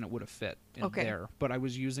think back then it would have fit in there. But I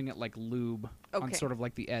was using it like lube on sort of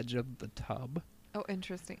like the edge of the tub. Oh,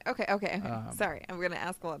 interesting. Okay. Sorry, I'm going to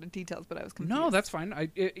ask a lot of details, but I was confused. No, that's fine.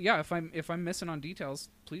 If I'm missing on details,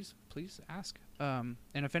 please ask. And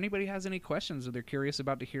if anybody has any questions or they're curious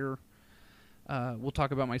about to hear, we'll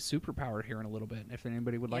talk about my superpower here in a little bit. If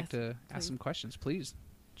anybody would like to ask some questions, please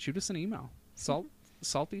shoot us an email.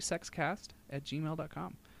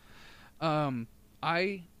 saltysexcast@gmail.com.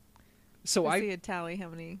 I see a tally how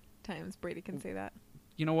many times Brady can say that.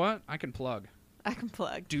 You know what? I can plug.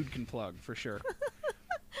 Dude can plug, for sure.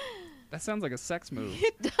 That sounds like a sex move.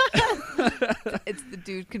 It does. It's the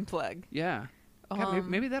dude can plug. Yeah. God,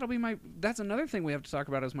 maybe that'll be that's another thing we have to talk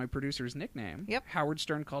about is my producer's nickname. Yep. Howard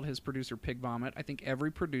Stern called his producer Pig Vomit. I think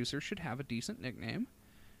every producer should have a decent nickname.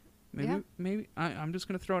 Maybe I'm just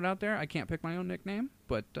going to throw it out there. I can't pick my own nickname,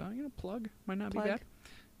 but plug might not be bad.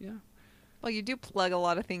 Yeah. Well, you do plug a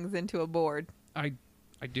lot of things into a board. I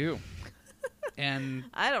do. And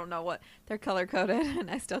I don't know what they're color coded, and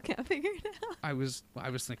I still can't figure it out. I was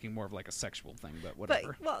thinking more of like a sexual thing, but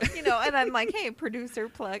whatever. But, and I'm like, hey, producer,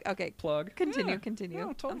 plug. Okay, plug. Continue.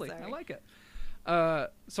 No, totally. I like it.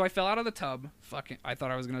 So I fell out of the tub. I thought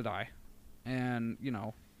I was gonna die, and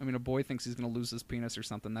a boy thinks he's gonna lose his penis or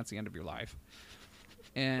something. That's the end of your life.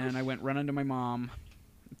 And I went running to my mom,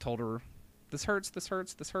 told her, this hurts,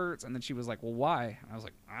 and then she was like, well, why? And I was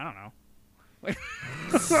like, I don't know.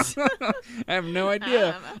 I have no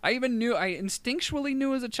idea. I instinctually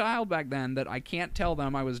knew as a child back then that I can't tell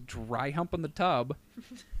them I was dry humping the tub.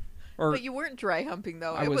 But you weren't dry humping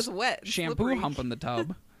though. It was wet. Shampoo slippery. Humping the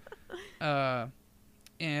tub.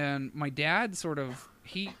 And my dad sort of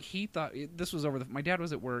he thought this was my dad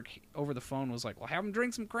was at work over the phone, was like, well, have him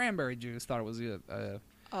drink some cranberry juice. Thought it was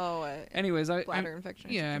anyways, bladder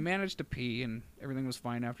infection. Yeah, I managed to pee and everything was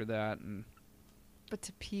fine after that. And but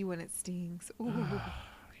to pee when it stings. Ooh.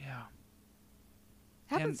 Yeah.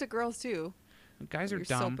 Happens to girls too. Guys are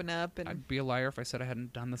dumb. Soaping up and I'd be a liar if I said I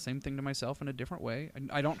hadn't done the same thing to myself in a different way.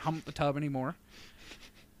 I don't hump the tub anymore.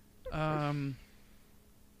 God,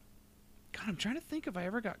 I'm trying to think if I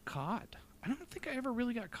ever got caught. I don't think I ever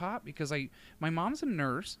really got caught because my mom's a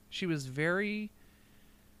nurse. She was very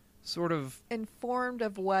sort of Informed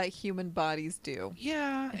of what human bodies do.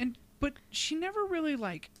 yeah, but she never really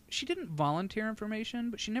she didn't volunteer information,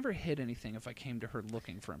 but she never hid anything if I came to her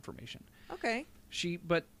looking for information. Okay. She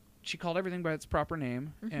called everything by its proper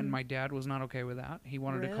name, and my dad was not okay with that. He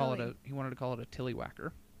wanted to call it a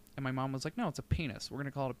tillywhacker, and my mom was like, "No, it's a penis. We're gonna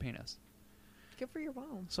call it a penis." Good for your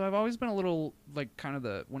mom. So I've always been a little kind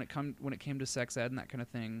of when it came to sex ed and that kind of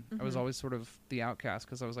thing. I was always sort of the outcast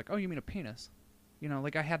because I was like, "Oh, you mean a penis?"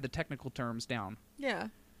 I had the technical terms down Yeah.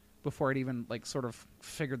 before I'd even sort of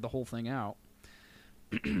figured the whole thing out.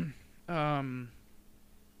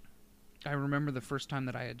 I remember the first time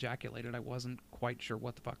that I ejaculated, I wasn't quite sure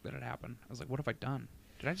what the fuck that had happened. I was like, "What have I done?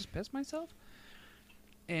 Did I just piss myself?"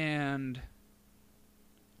 And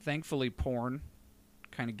thankfully, porn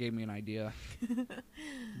kind of gave me an idea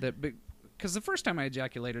because the first time I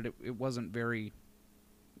ejaculated, it wasn't very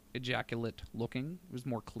ejaculate looking. It was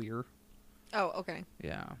more clear. Oh, okay.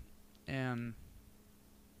 Yeah. And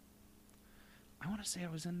I want to say I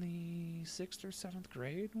was in the 6th or 7th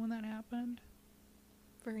grade when that happened.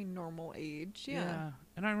 Very normal age. Yeah.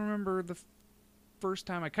 And I remember the first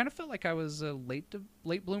time I kind of felt like I was a late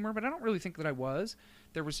bloomer, but I don't really think that I was.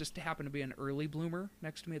 There was just happened to be an early bloomer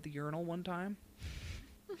next to me at the urinal one time.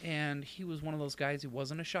 And he was one of those guys who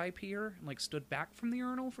wasn't a shy peer and stood back from the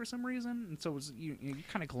urinal for some reason. And so it was you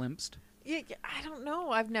kind of glimpsed. Yeah, I don't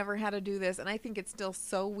know. I've never had to do this, and I think it's still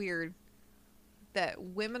so weird that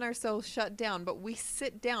women are so shut down, but we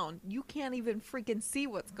sit down. You can't even freaking see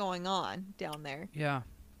what's going on down there. Yeah.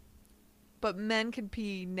 But men can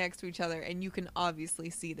pee next to each other, and you can obviously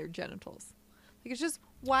see their genitals. It's just,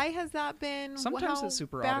 why has that been Sometimes how it's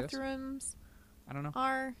super obvious. bathrooms I don't know.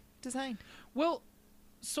 are designed? Well,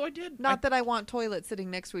 so I did. Not that I want toilets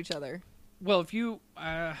sitting next to each other. Well, if you,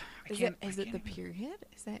 Is it the period?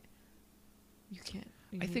 Is that you can't?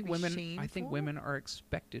 I think women. I think shameful? women are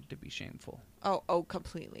expected to be shameful. Oh,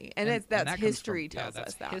 completely. And that that's comes history from- tells that's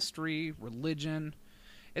us that. history, religion.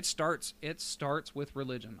 It starts with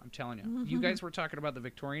religion. I'm telling you. You guys were talking about the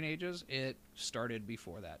Victorian ages. It started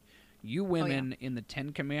before that. You women in the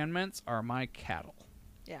 10 Commandments are my cattle.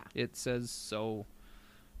 Yeah. It says so.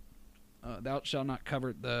 Thou shalt not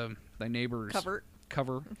covet thy neighbor's cover.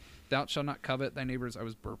 Thou shalt not covet thy neighbor's. I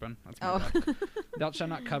was burping. That's my bad. Thou shalt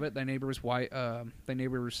not covet thy neighbor's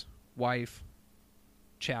wife,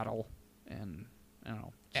 chattel, and I don't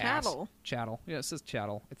know. Chattel? Chattel. Yeah, it says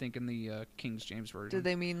chattel. I think in the King James version. Did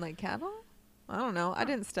they mean like cattle? I don't know. I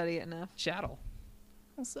didn't study it enough. Chattel.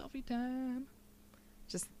 Oh, selfie time.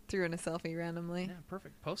 Just threw in a selfie randomly. Yeah,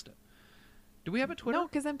 perfect. Post it. Do we have a Twitter? No,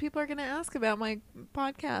 because then people are going to ask about my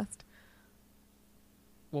podcast.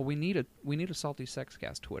 Well, we need a Salty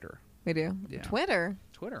Sexcast Twitter. We do. Yeah. Twitter.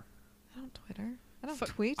 I don't Twitter. I don't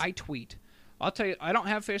tweet. I tweet. I'll tell you, I don't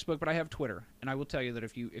have Facebook, but I have Twitter, and I will tell you that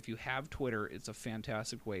if you have Twitter, it's a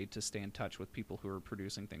fantastic way to stay in touch with people who are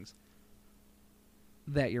producing things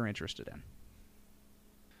that you're interested in.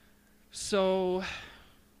 So,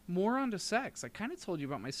 more onto sex. I kind of told you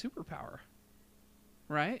about my superpower,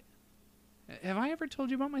 right? Have I ever told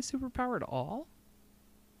you about my superpower at all?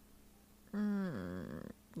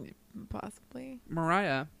 Possibly.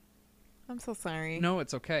 Mariah. I'm so sorry. No,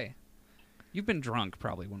 it's okay. You've been drunk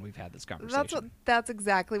probably when we've had this conversation. That's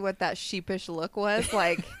exactly what that sheepish look was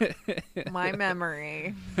like. My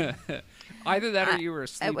memory. Either that or you were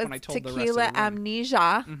asleep when I told the rest of the tequila room.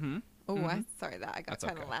 amnesia. Mm-hmm. Oh, Mhm. I'm sorry that I got That's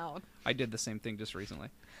kind of okay. loud. I did the same thing just recently.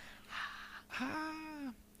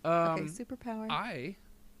 Okay, superpower. I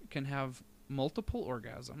can have multiple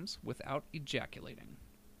orgasms without ejaculating.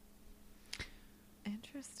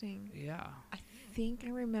 Interesting. Yeah. I think I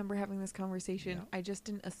remember having this conversation. Yeah. I just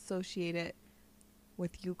didn't associate it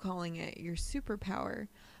with you calling it your superpower.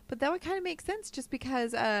 But that would kind of make sense just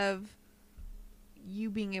because of you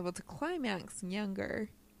being able to climax younger,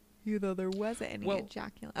 even though there wasn't any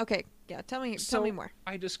ejaculation. Okay, yeah, tell me more.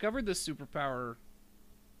 I discovered this superpower.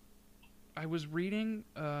 I was reading,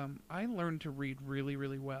 I learned to read really,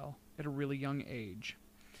 really well at a really young age.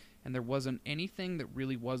 And there wasn't anything that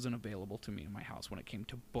really wasn't available to me in my house when it came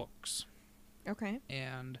to books. Okay.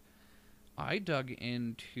 And I dug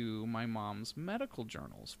into my mom's medical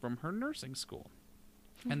journals from her nursing school.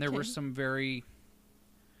 And there were some very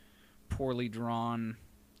poorly drawn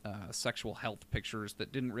sexual health pictures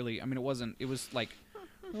that didn't really, I mean, it was like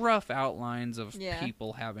rough outlines of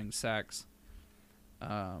people having sex.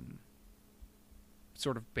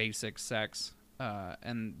 Sort of basic sex.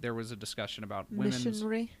 And there was a discussion about women's...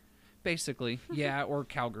 Missionary? Basically, yeah, or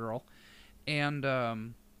cowgirl. And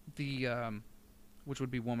which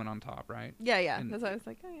would be woman on top, right? Yeah. And That's why I was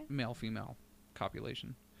like, oh yeah. male female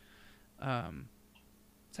copulation.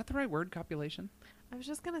 Is that the right word, copulation? I was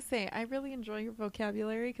just gonna say I really enjoy your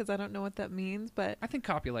vocabulary because I don't know what that means, but I think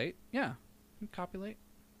copulate. Yeah, copulate.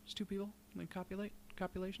 It's two people. They copulate.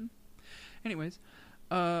 Copulation. Anyways,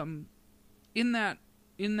 in that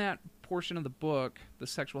portion of the book, the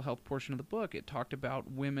sexual health portion of the book, it talked about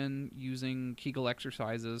women using Kegel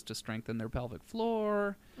exercises to strengthen their pelvic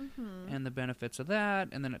floor and the benefits of that.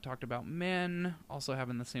 And then it talked about men also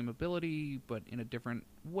having the same ability, but in a different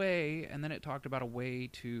way. And then it talked about a way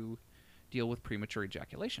to deal with premature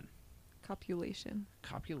ejaculation. copulation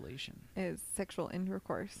Copulation. is sexual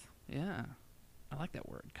intercourse. Yeah. I like that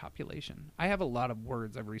word, copulation. I have a lot of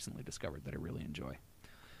words I've recently discovered that I really enjoy.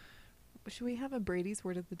 Should we have a Brady's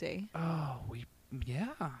word of the day? Oh,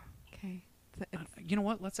 yeah. Okay. You know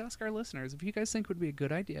what? Let's ask our listeners if you guys think it would be a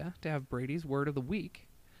good idea to have Brady's word of the week.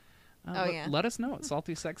 Yeah. Let us know at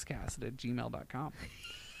saltysexcast@gmail.com.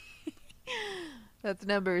 That's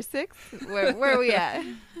number 6. Where are we at?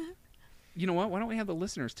 You know what? Why don't we have the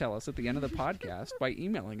listeners tell us at the end of the podcast by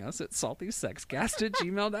emailing us at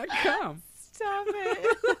saltysexcast@gmail.com. Stop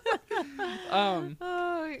it.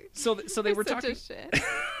 So they were Such a talking. shit.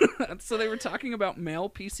 So they were talking about male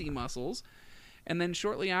PC muscles, and then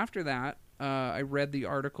shortly after that, I read the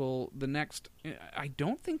article. I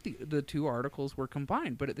don't think the two articles were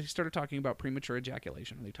combined, but they started talking about premature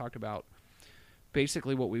ejaculation. They talked about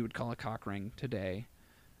basically what we would call a cock ring today.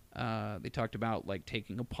 They talked about like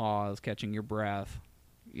taking a pause, catching your breath,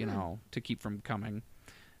 to keep from coming,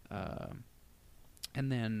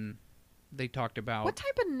 and then they talked about What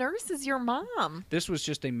type of nurse is your mom? this was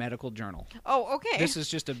just a medical journal. Oh, okay. This is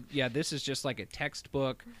just like a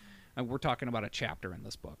textbook. And we're talking about a chapter in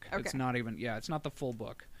this book. Okay. It's not even it's not the full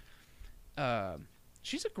book.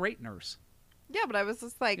 She's a great nurse. Yeah, but I was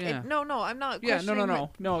just like, Yeah. no, I'm not. Yeah, questioning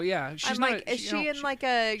no. Yeah, she's I'm not. like, is she in like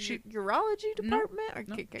a she- urology department? Or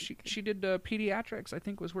No, she did pediatrics. I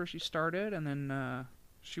think was where she started, and then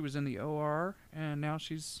she was in the OR, and now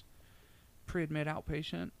she's pre-admit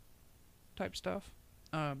outpatient type stuff.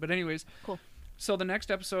 But anyways, Cool. So the next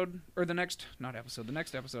episode, or the next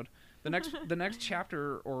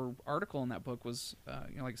chapter or article in that book was,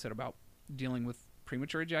 like I said, about dealing with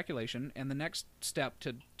premature ejaculation, and the next step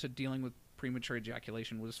to dealing with premature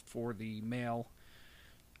ejaculation was for the male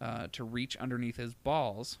to reach underneath his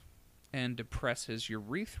balls and depress his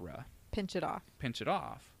urethra, pinch it off.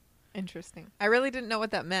 Interesting. I really didn't know what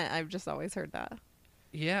that meant. I've just always heard that.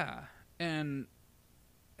 Yeah, and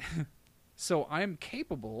so I'm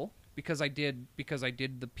capable because I did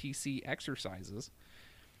the PC exercises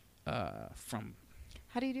from.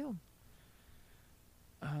 How do you do 'em?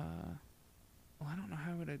 Well, I don't know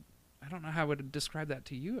how I would describe that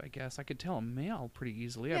to you. I guess I could tell a male pretty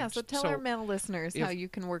easily. Yeah, so tell our male listeners how you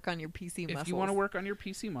can work on your PC muscles. If you want to work on your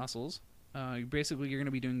PC muscles, you're going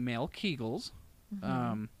to be doing male Kegels.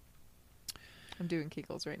 I'm doing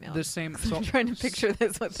Kegels right now. The same. I'm trying to picture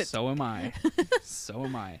this with it. So am I.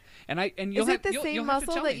 And Is you'll it the you'll same have to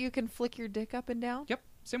muscle tell that me. you can flick your dick up and down? Yep,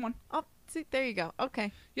 same one. Oh, see, there you go.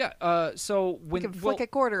 Okay. Yeah. So You when can flick a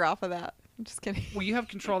quarter off of that. I'm just kidding. well, you have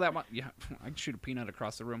control of that much. Yeah, I'd shoot a peanut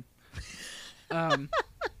across the room. I don't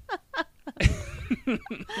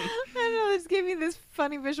know, this gave me this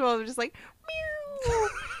funny visual of just like, meow.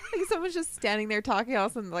 Like someone's just standing there talking, all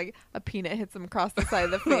of a sudden like a peanut hits them across the side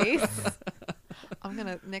of the face.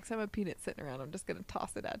 Next time a peanut's sitting around, I'm just gonna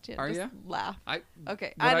toss it at you and Are just ya? laugh.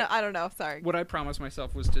 Okay. what I don't know, sorry. What I promised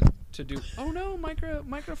myself was to do. Oh no,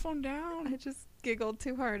 microphone down. I just giggled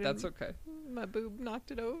too hard That's and okay. my boob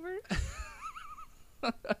knocked it over.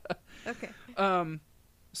 Okay.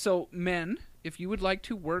 So men, if you would like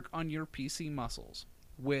to work on your PC muscles,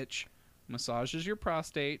 which massages your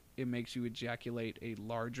prostate, it makes you ejaculate a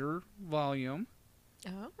larger volume.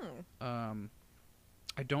 Oh.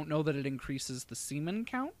 I don't know that it increases the semen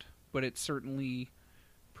count, but it certainly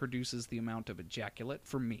produces the amount of ejaculate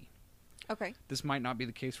for me. Okay. This might not be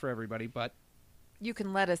the case for everybody, but You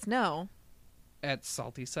can let us know. at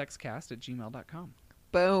saltysexcast@gmail.com.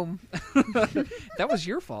 Boom. That was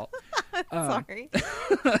your fault. Sorry.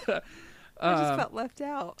 I just felt left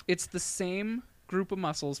out. It's the same group of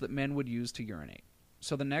muscles that men would use to urinate.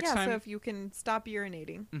 So the next time... so if you can stop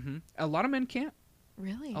urinating. Mm-hmm. A lot of men can't.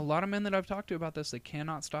 Really? A lot of men that I've talked to about this, they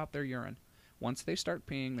cannot stop their urine. Once they start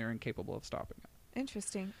peeing, they're incapable of stopping it.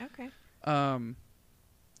 Interesting. Okay.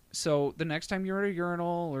 So the next time you're at a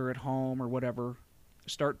urinal or at home or whatever,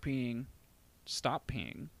 start peeing, stop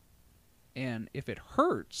peeing. And if it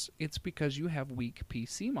hurts, it's because you have weak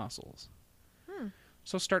PC muscles.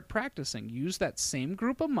 So start practicing. Use that same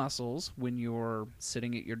group of muscles when you're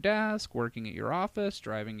sitting at your desk, working at your office,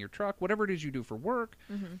 driving your truck, whatever it is you do for work.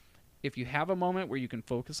 Mm-hmm. If you have a moment where you can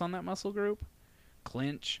focus on that muscle group,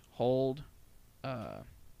 clinch, hold,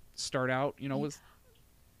 start out, with...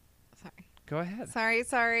 Sorry. Go ahead.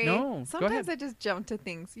 Sorry. No, go Sometimes ahead. I just jump to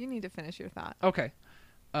things. You need to finish your thought. Okay.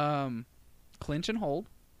 Clinch and hold.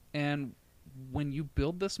 And when you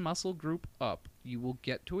build this muscle group up, you will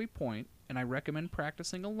get to a point, and I recommend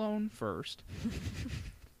practicing alone first.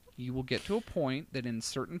 You will get to a point that in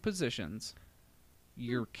certain positions,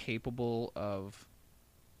 you're capable of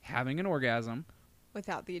having an orgasm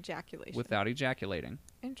Without the ejaculation. without ejaculating.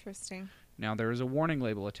 Interesting. Now, there is a warning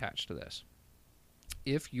label attached to this.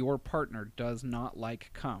 If your partner does not like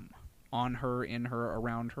cum on her, in her,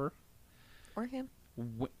 around her, Or him.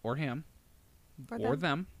 or him, Or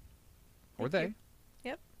them, or Thank they. you.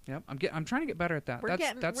 Yep. Yep. I'm trying to get better at that. We're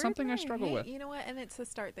That's something I struggle hey, with. You know what? And it's the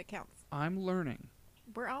start that counts. I'm learning.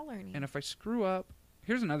 We're all learning. And if I screw up,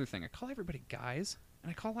 here's another thing. I call everybody guys, and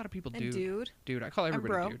I call a lot of people And dude. dude. I call And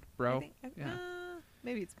everybody bro. dude. Bro. I think, Yeah.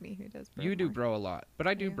 Maybe it's me who does bro. You do more. bro a lot, but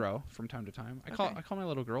I do Yeah. bro from time to time. I Okay. call my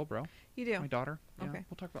little girl bro. You do. My daughter. Yeah, Okay.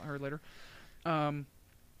 we'll talk about her later. I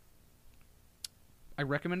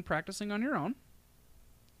recommend practicing on your own.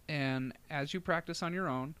 And as you practice on your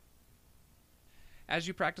own,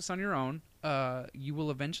 you will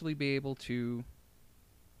eventually be able to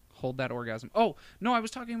hold that orgasm. Oh, no, I was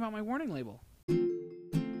talking about my warning label.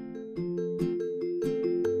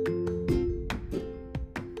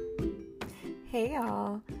 Hey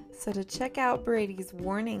y'all. So to check out Brady's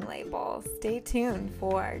warning label, stay tuned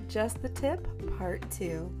for Just the Tip Part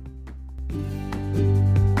 2.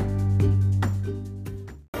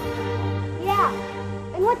 Yeah.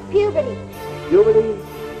 And what's puberty? Puberty?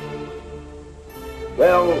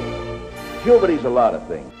 Well, puberty's a lot of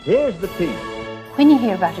things. Here's the piece. When you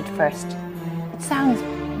hear about it first, it sounds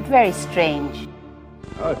very strange.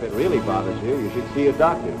 Oh, if it really bothers you, you should see a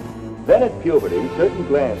doctor. Then at puberty, certain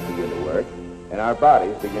glands begin to work, and our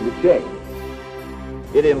bodies begin to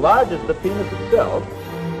change. It enlarges the penis itself.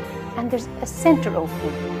 And there's a center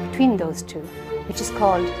opening between those two, which is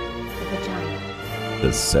called the vagina.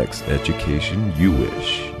 The sex education you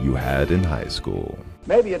wish you had in high school.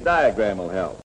 Maybe a diagram will help.